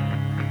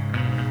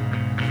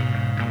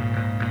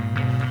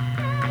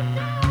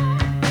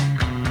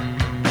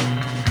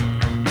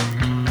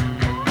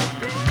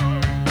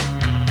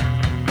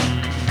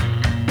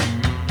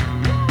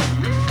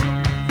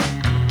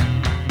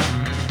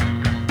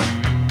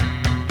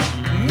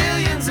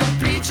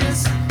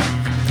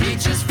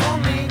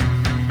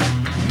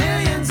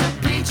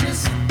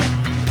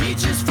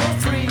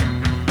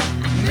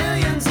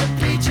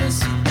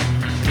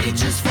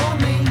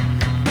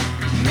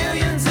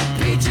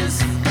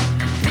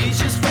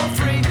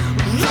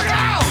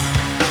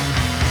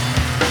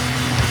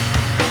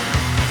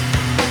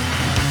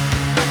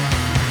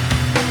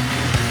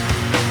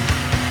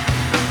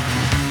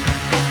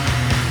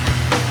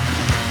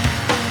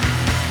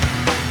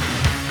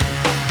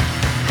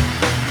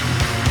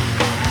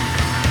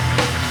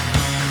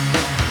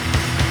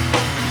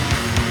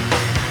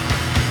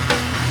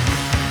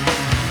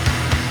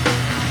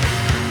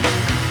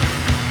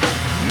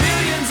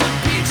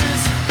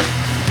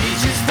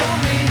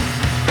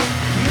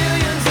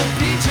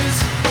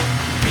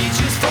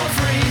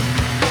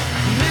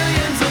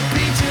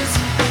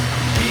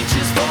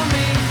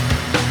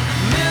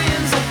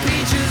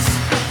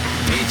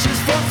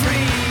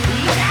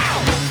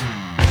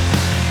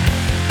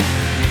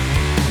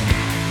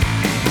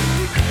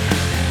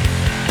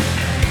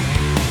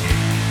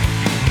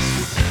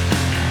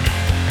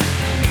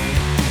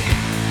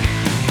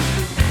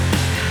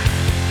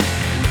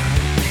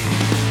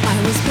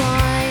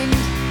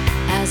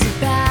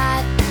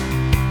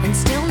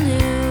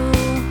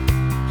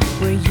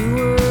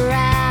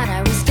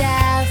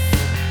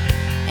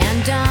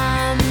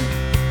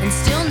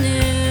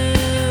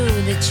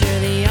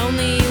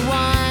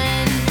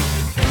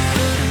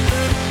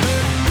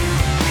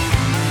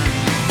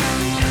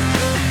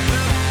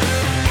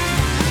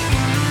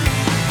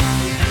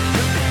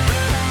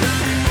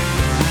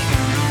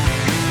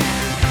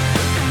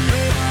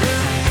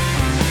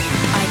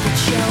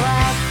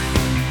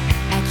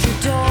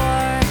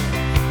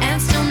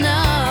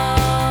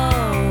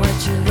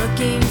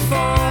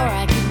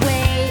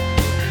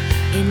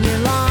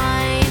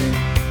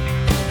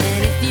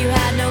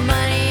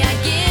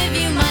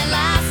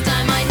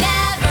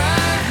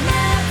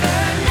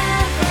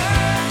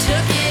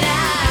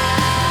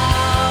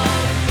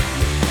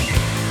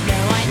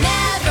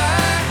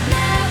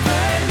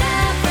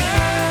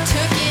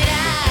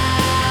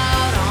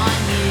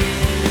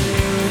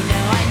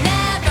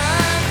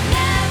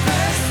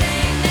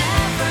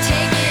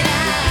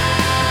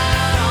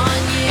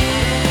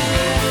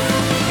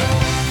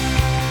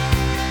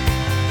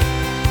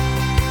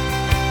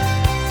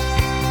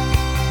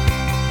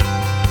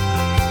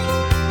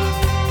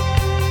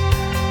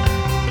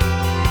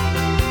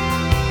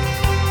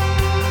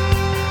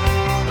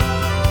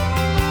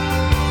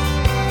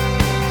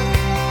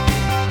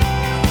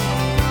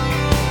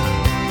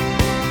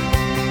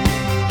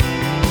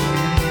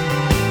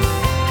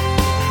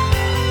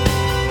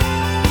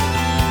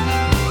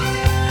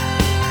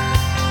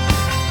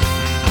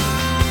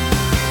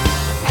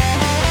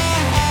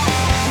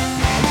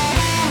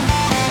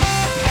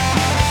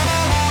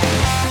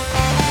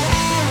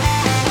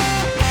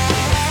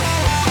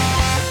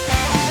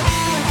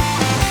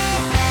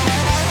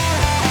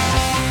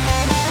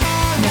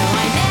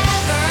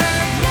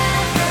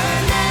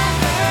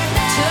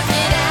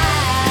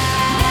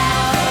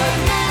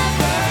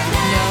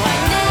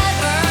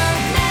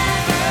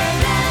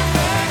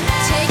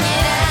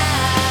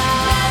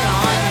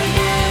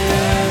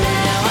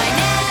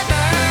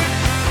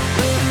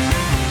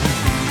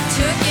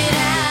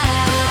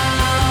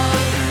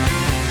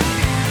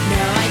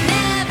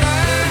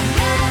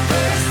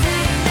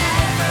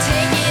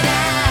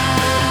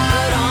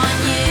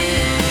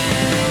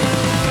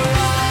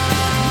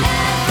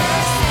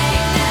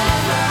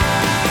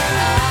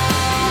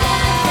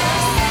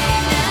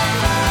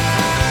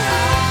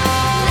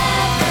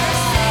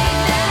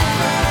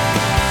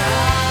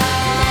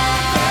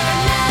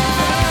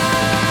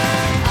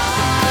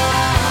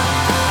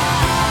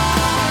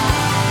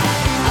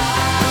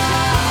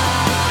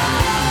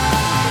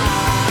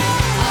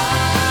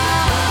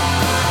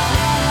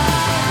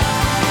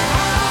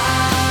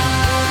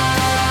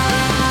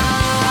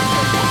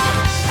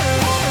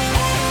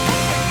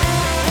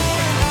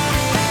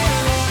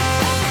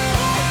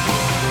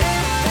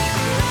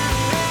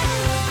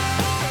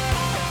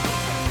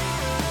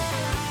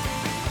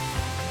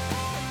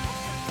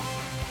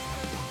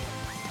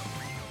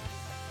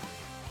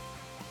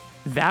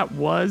 That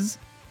was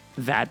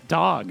That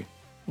Dog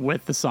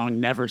with the song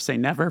Never Say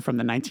Never from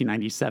the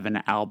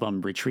 1997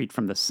 album Retreat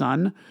from the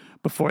Sun.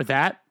 Before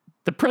that,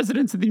 the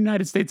Presidents of the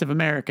United States of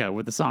America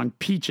with the song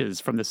Peaches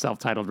from the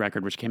self-titled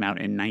record, which came out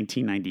in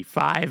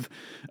 1995.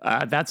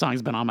 That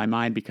song's been on my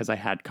mind because I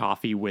had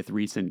coffee with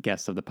recent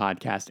guest of the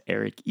podcast,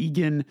 Eric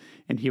Egan,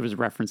 and he was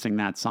referencing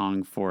that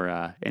song for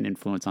an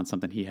influence on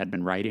something he had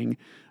been writing,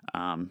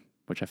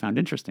 which I found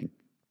interesting.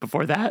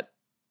 Before that,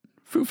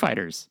 Foo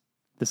Fighters,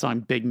 the song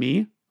Big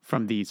Me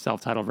from the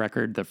self-titled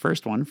record, the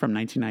first one from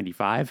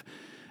 1995.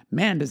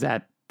 Man, is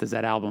that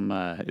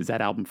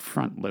album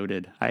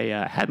front-loaded. I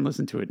hadn't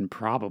listened to it in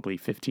probably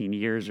 15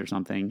 years or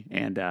something,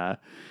 and I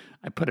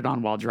put it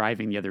on while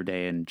driving the other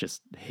day, and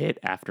just hit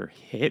after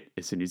hit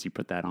as soon as you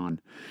put that on.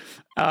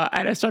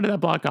 And I started that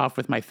block off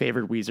with my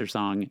favorite Weezer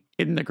song,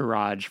 In the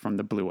Garage from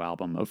the Blue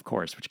Album, of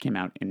course, which came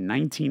out in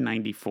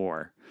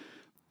 1994.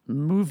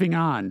 Moving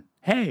on.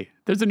 Hey,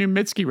 there's a new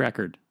Mitski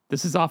record.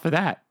 This is off of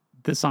that.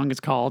 This song is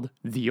called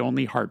The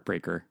Only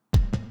Heartbreaker.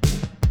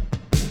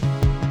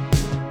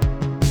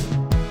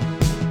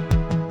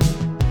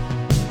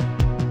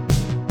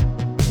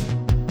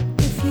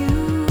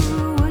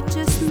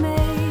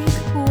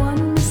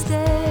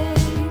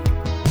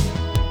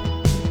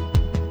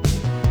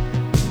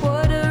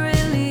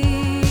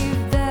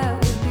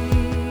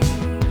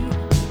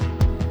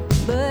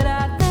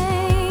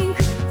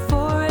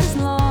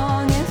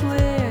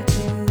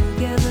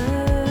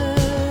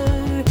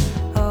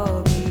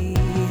 I'll be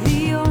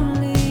the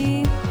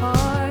only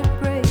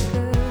heartbreaker.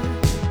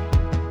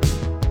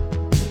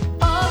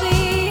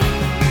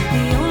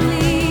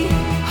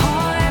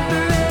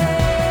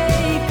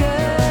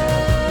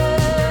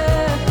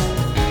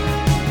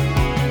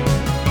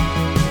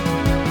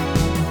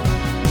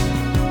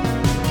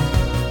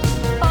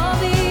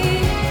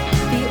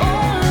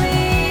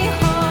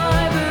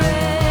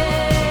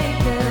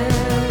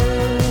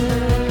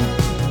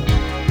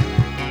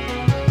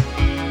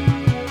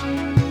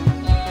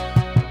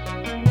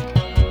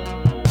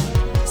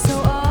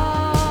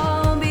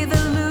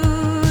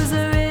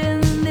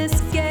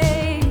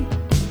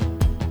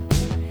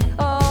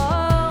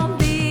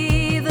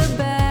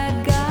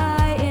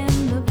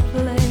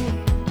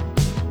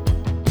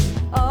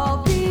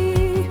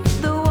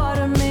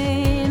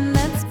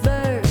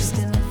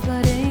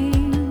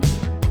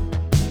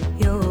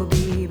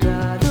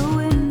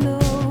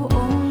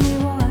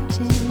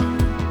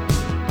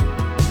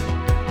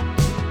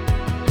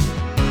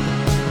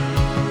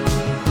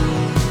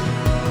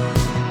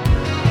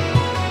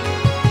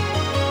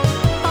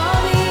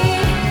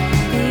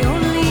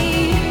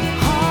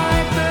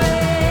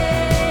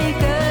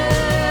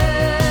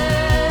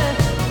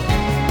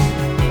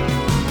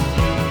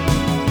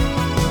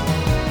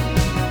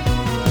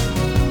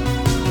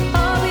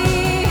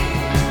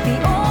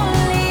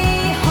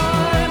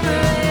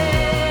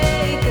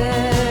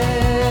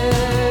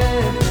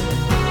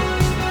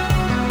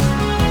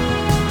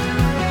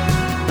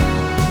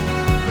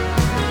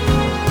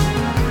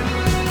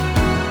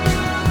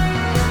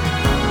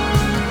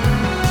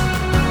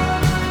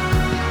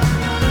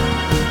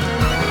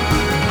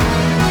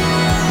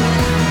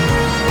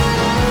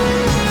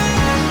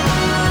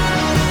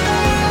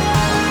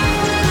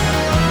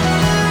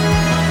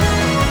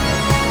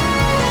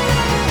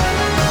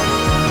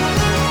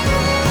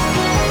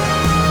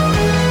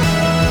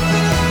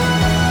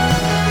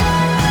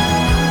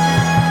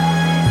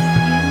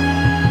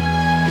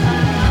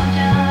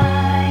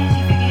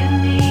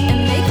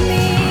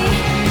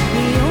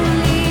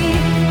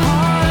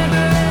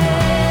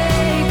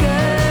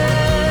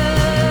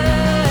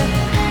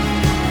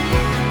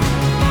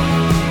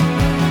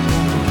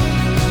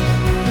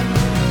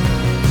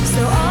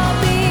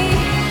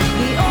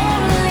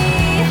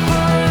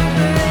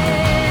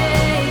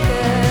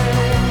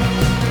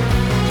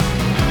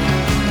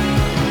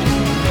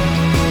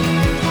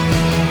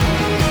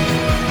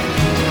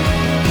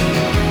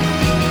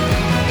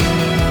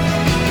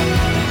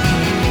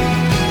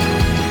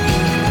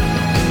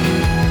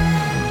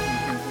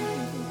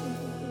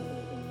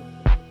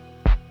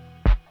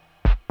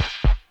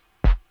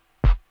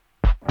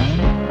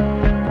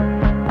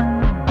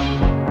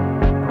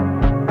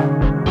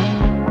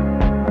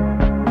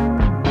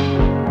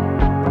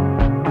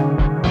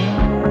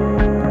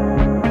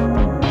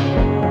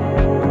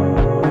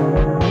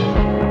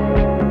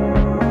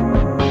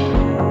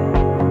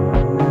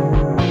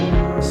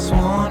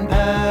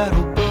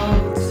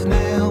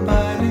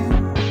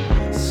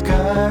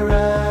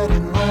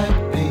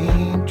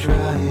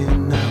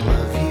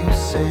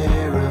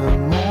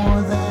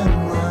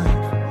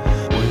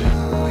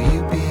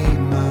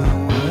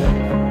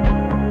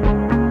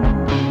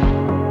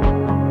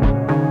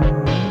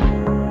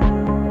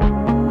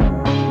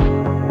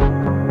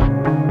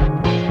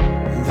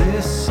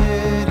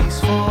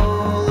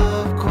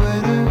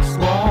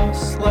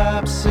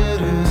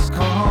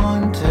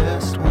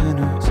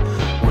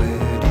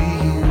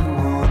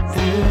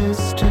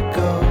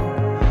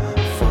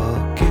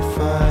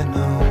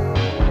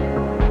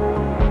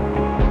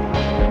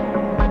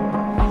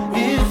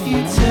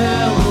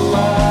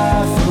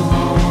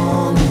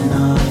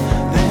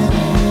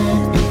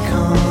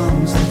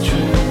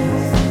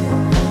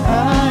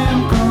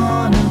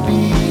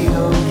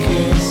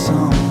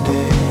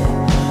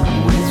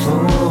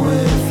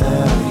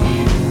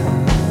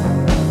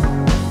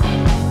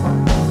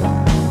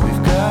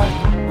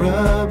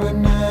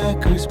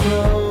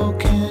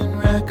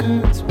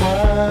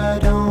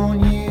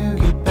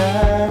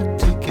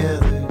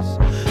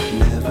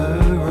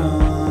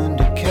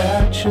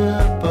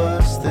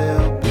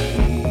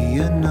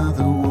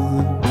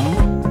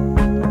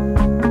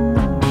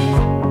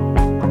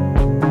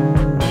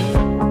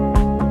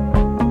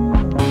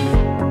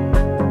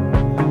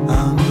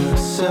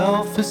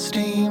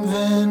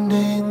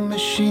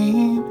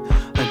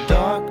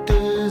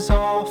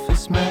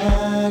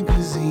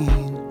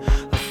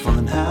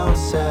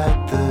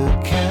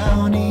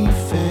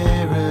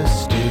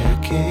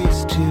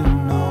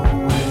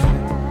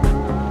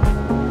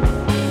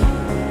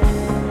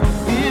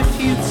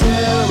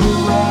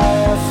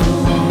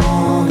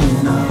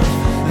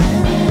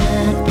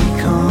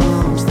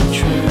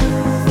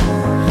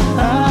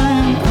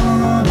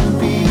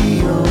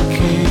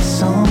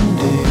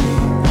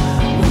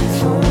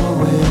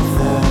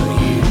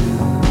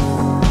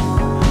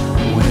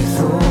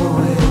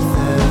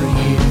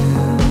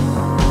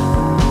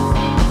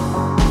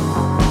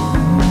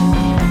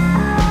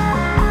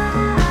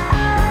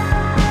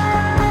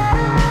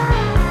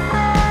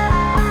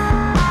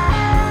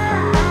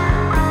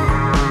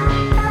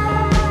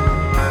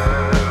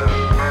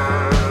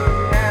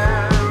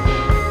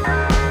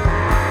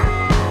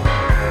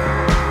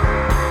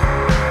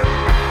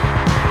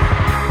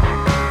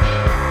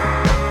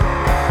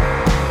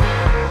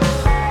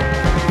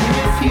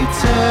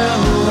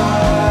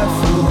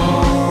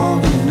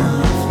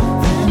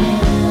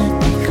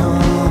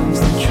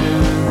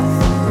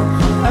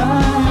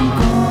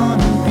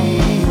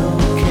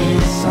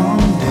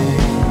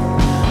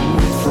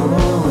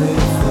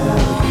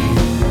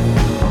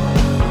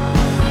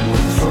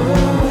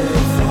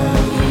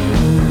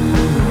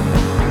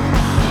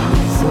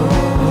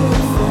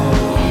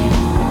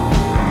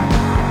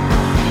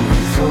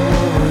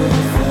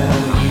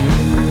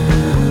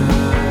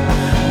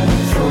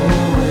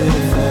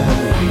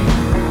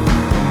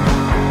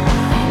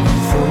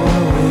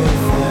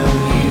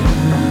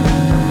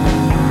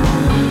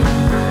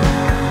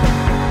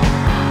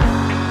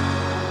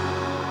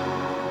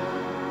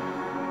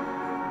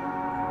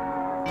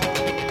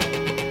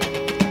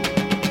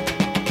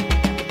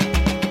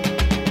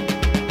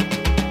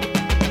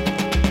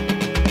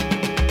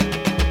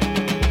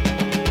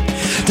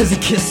 Does he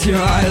kiss your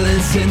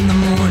eyelids in the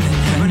morning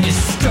when you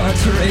start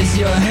to raise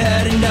your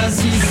head? And does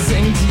he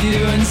sing to you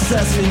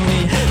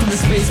incessantly from the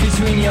space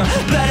between your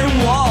bed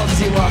and wall?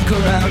 Does he walk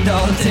around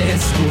all day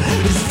at school,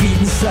 his feet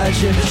inside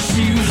your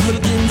shoes,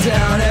 looking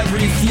down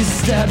every few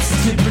steps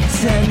to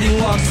pretend he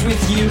walks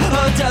with you?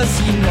 Or does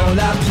he know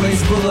that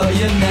place below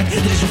your neck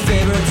is your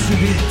favorite to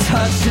be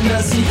touched? And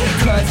does he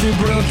cry through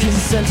broken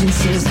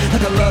sentences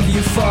like I love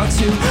you far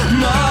too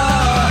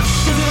much?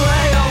 Does he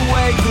lay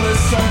awake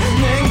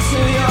listening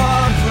to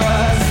your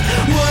breath,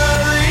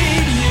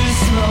 worried you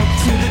smoke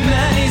too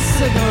many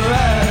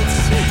cigarettes?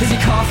 Is he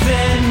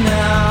coughing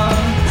now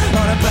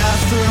on a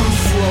bathroom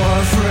floor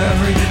for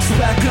every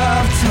speck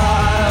of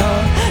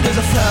tile? There's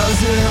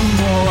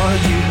 1,000 more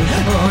you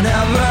won't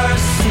ever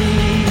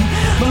see,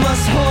 but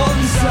must hold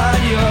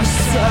inside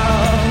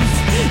yourself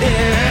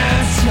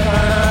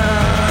eternally.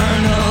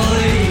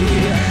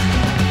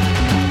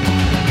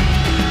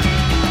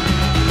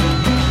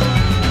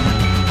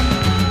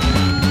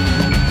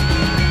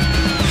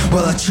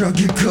 Well, I drug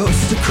your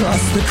ghost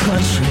across the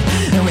country,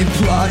 and we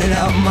plotted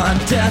out my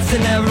death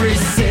in every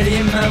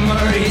city.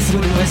 Memories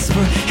would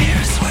whisper,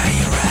 here's where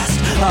you rest.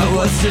 I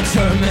was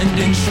determined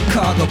in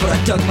Chicago, but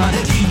I dug my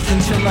teeth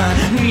into my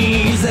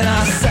knees, and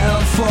I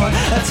settled for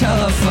a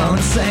telephone,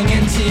 sang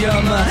into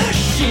your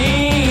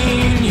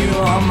machine. You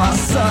are my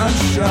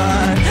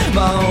sunshine,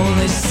 my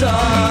only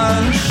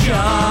sunshine.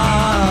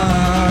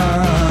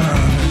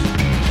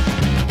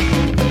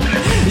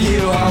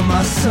 You are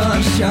my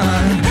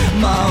sunshine,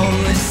 my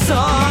only sunshine.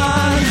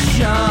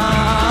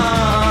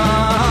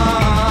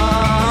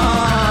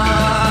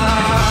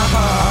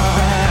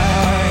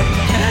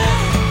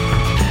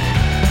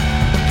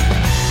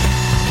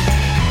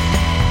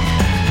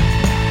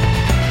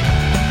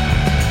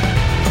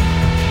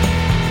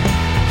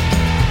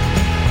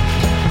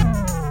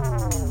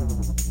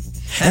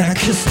 And I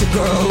kissed a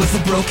girl with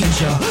a broken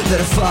jaw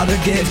that her father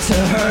gave to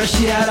her.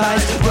 She had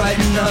eyes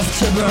bright enough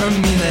to burn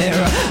me. They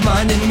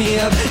reminded me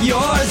of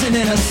yours. And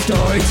in a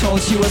story told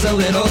she was a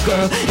little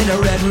girl in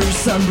a red roof,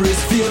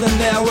 sun-bruised field, and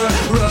there were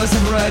rows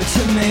of ripe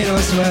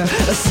tomatoes where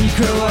a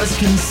secret was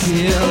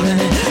concealed.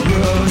 And it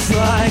rose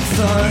like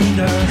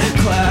thunder,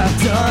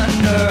 clapped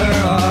under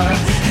our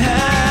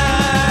hands,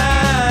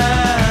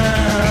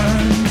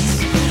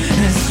 and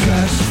it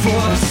stretched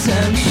for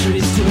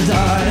centuries to a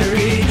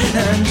diary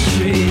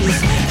entries.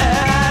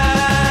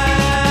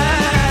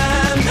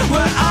 And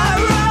where I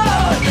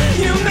wrote,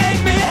 you make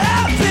me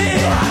happy.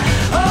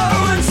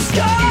 Oh, and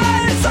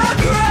skies are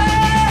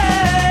gray.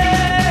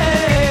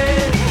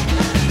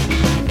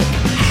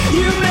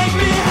 You make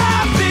me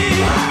happy.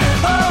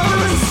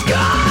 Oh, and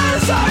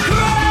skies are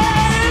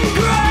gray and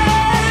gray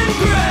and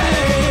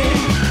gray.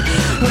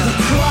 With the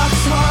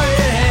clock's heart,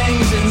 it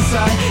hangs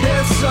inside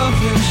its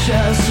open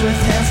chest with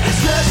hands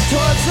stretched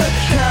towards the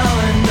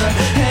calendar,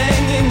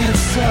 hanging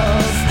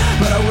itself.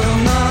 But I will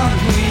not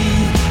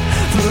weep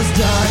for those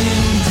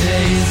dying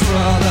days, for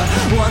all the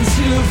ones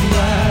who've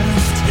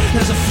left.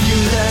 There's a few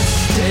that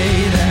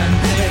stayed, and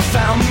they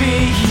found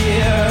me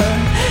here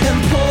and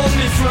pulled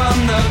me from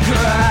the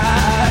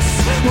grass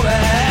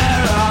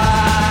where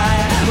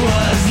I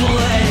was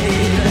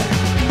laid.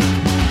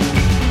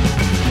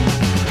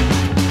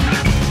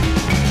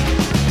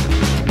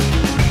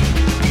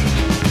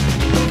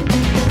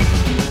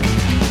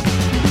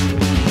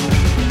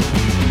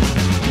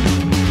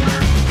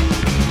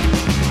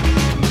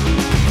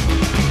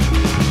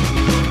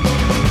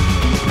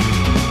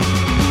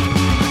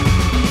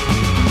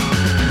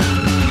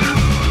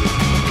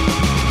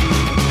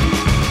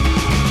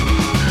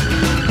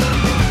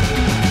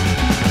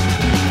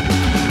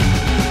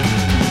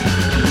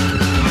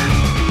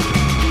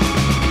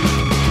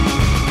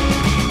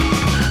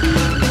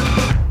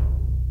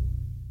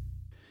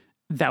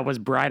 That was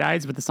Bright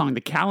Eyes with the song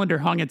The Calendar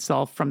Hung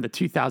Itself from the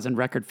 2000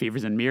 record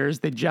Fevers and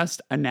Mirrors. They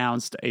just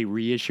announced a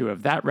reissue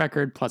of that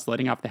record, plus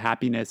Letting Off the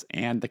Happiness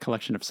and the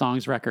Collection of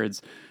Songs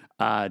records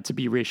to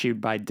be reissued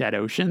by Dead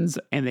Oceans.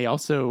 And they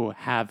also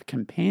have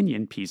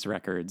companion piece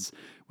records,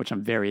 which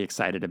I'm very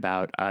excited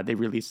about. They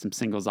released some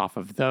singles off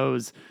of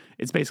those.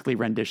 It's basically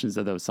renditions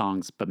of those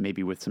songs, but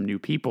maybe with some new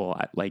people.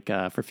 Like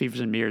for Fevers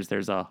and Mirrors,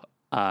 there's a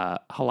Halai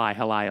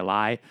Halai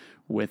Halai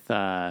with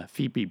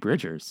Phoebe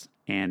Bridgers.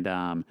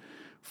 And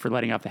for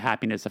Letting Off the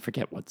Happiness, I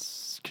forget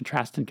what's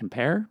Contrast and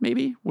Compare,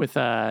 maybe, with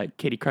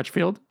Katie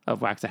Crutchfield of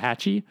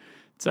Waxahachie.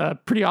 It's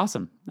pretty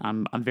awesome.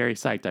 I'm very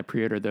psyched. I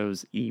pre-ordered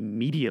those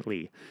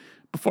immediately.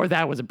 Before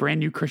that was a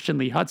brand new Christian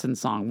Lee Hudson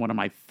song, one of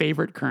my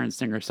favorite current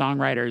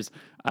singer-songwriters.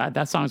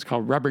 That song is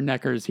called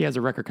Rubberneckers. He has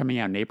a record coming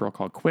out in April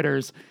called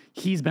Quitters.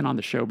 He's been on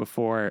the show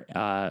before,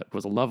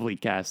 was a lovely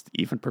guest,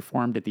 even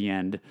performed at the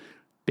end.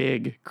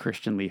 Big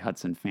Christian Lee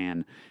Hudson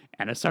fan.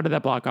 And I started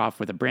that block off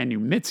with a brand new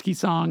Mitski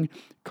song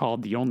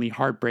called The Only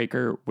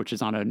Heartbreaker, which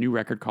is on a new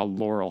record called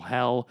Laurel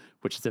Hell,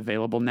 which is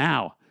available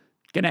now.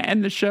 Gonna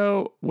end the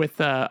show with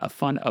a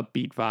fun,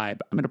 upbeat vibe.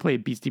 I'm gonna play a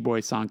Beastie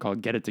Boys song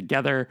called Get It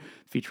Together,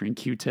 featuring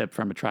Q-Tip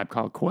from A Tribe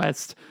Called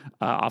Quest,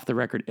 off the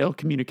record Ill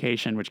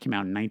Communication, which came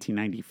out in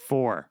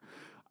 1994.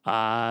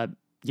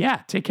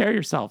 yeah, take care of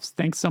yourselves.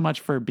 Thanks so much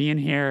for being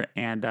here.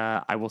 And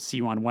I will see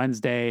you on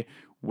Wednesday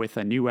with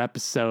a new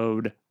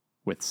episode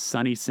with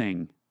Sunny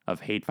Singh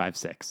of Hate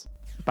 56.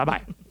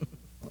 Bye-bye.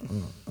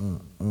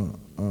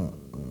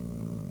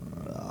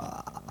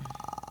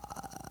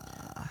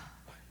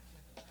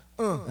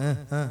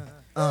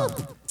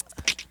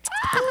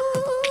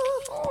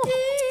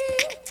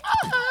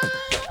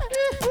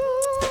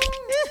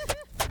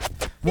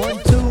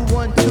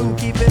 One, two,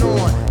 keep it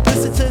on.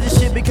 Listen to the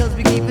shit because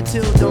we keep it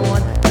till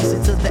dawn.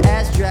 Listen to the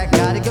ass track,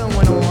 got it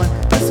going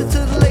on. Listen to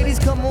the ladies,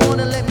 come on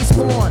and let me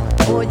spawn.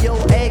 All your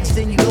eggs,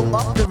 then you go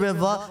up the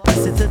river.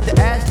 Listen to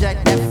the ass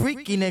jack, that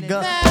freaky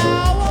nigga.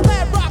 Now all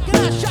that rockin',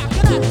 I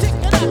shockin', I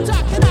tickin', I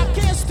talkin', I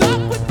can't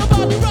stop with the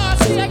Bobby Ross.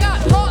 See, I got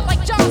heart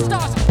like John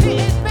Stars,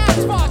 hitting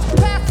mad spots.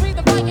 Pass me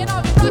the mic and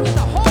I'll be rockin'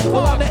 the whole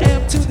Well, bar. I'm the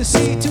M to the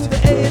C to the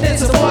A and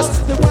it's a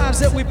must. The rhymes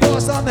that we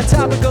boss on the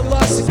topic of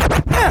lust.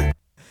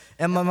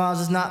 And my rhymes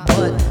is not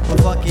but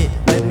fuck it,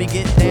 let me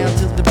get down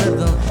to the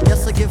rhythm.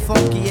 Yes, I get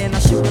funky and I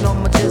shoot it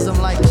on my jism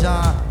like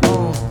John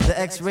Holmes, the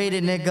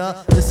X-rated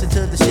nigga. Listen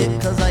to the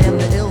shit cause I am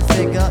the ill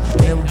figure.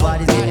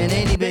 Everybody's getting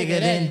any bigger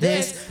than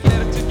this. Get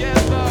it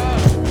together.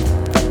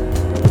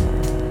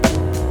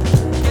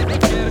 Get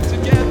it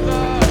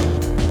together.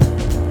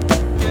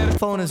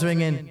 Phone is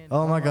ringing,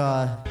 oh my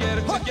god. Get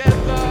it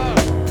together.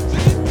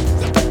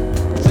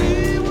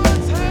 See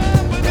what's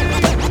happening.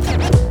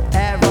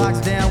 Add rocks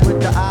down with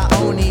the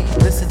Ioni.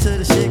 Listen to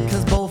the shit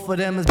cause both of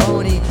them is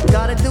bony.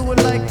 Gotta do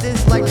it like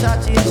this, like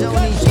Chachi and Cause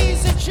Joni.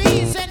 she's and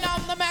cheese and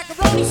I'm the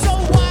macaroni. So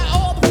why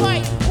all the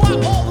fight? Why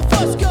all the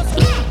fuss? Cause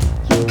yeah,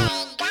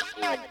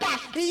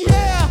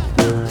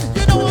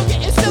 you know I'm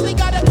getting silly.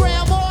 Got a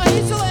grandma,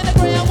 Hazel and a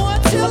grandma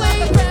Tilly. I'm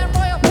the Grand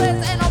Royal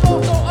Prince and I'm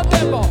also a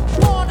member.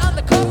 Born on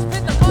the cusp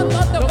in the month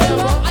of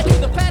November. I do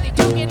the patty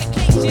duke in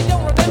case you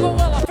don't remember.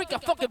 Well, I freak a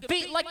fucking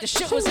beat like the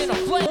shit was in a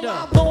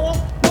blender.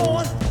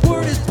 Born,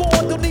 word is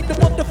born. Don't need the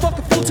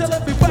motherfucking fool. Tell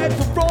every right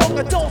from wrong.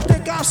 I don't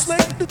think I'm slick.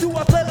 Do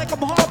I play like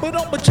I'm hard, but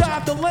I'ma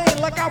drive the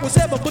lane like I was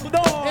ever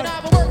Bernard. And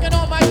I've been working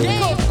on my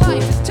game.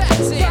 Life is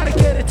taxing. Gotta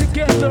get it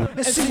together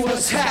and see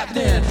what's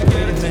happening.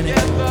 Wait a minute,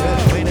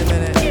 wait a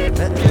minute, wait a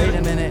minute, wait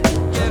a minute,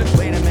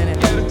 wait a minute,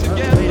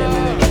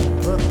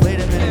 wait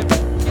a minute,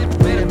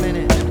 wait a minute, wait a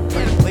minute,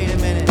 wait a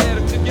minute,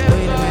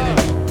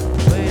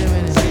 wait a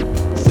minute.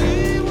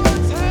 See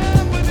what's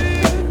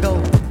happening. Go,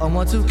 I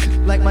want to,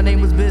 like my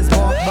name was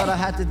Bismarck, but I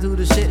had to do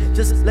the shit.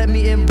 Just let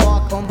me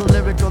embark on the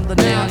lyric, on the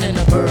noun and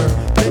the verb.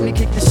 Let me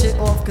kick the shit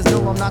off, cause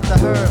no, I'm not the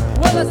herb.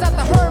 Well, it's not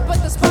the herb,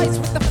 but the spice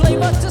with the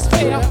flavor. Just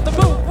fair the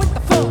move with the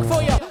funk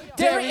for your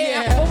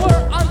derriere. But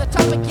we're on the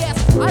topic, yes.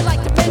 I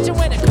like to mention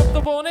when it comes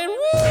to morning.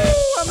 Woo!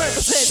 I'm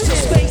representing.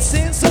 Space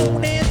and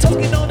zoning,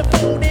 talking on the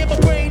phone, and my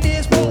brain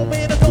is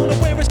roaming. I don't know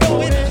where it's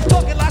going.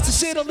 Talking lots of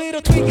shit, a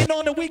little tweaking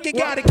on the weekend.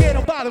 Gotta get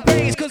 'em by the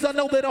reins, cause I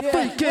know that I'm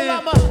freaking. Well,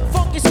 I'm a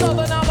funky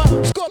southern, I'm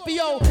a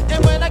Scorpio.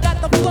 And when I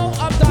got the flow,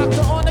 I'm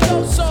Dr. on the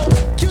go. So,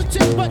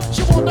 Q-tip, what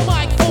you on the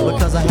mic for?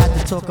 Because I had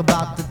to talk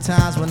about the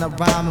times when I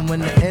rhyme and when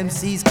the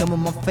MCs come in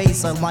my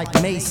face, I'm like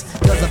Mace.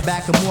 Cause I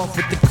back 'em off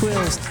with the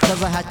quills.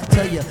 Cause I had to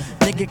tell you,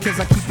 nigga, cause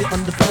I keep it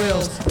under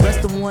frills.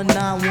 Rest of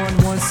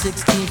 191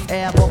 16th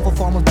Ave off of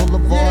Farmers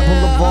Boulevard,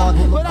 Boulevard,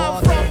 But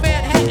I'm from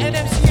Manhattan,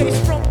 MCA's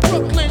from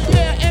Brooklyn.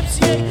 Yeah,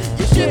 MCA,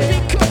 you should be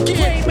cooking.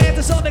 Rayman's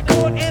is on the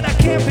court and I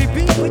can't be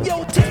beat. But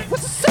yo, Tiff,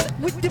 what's up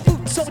with your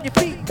boots on your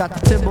feet? Got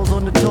the timbals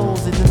on the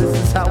toes, and this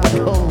is how it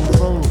goes.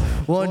 So,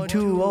 1,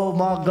 2, oh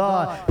my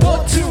god.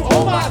 1, 2,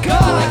 oh my I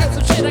god. got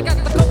some shit, I got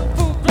the kung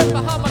fu grip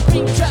behind my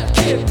green trap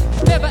kid.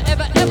 Never,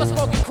 ever, ever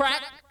smoking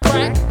crack,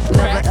 crack,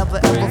 crack. Never,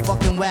 ever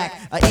fucking whack.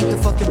 I eat the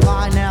fucking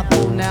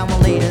pineapple now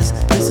and laters.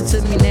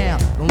 Listen to me now,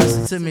 don't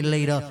listen to me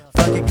later.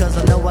 Fuck it, cause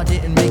I know I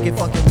didn't make it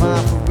fucking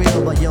mine for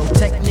real. But yo,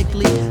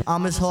 technically,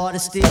 I'm as hard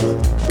as steel.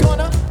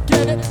 Gonna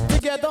get it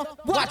together,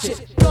 watch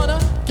it. Gonna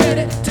get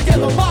it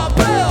together, my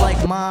bell.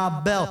 Like my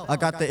bell, I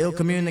got the ill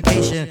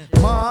communication.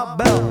 My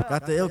bell,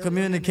 got the ill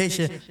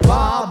communication.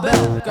 My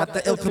bell, got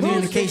the ill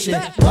communication.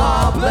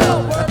 My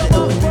bell, got the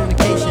ill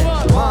communication.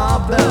 My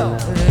bell.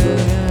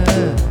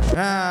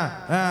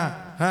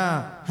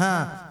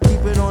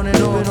 Keep it on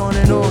and on and on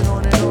and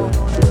on.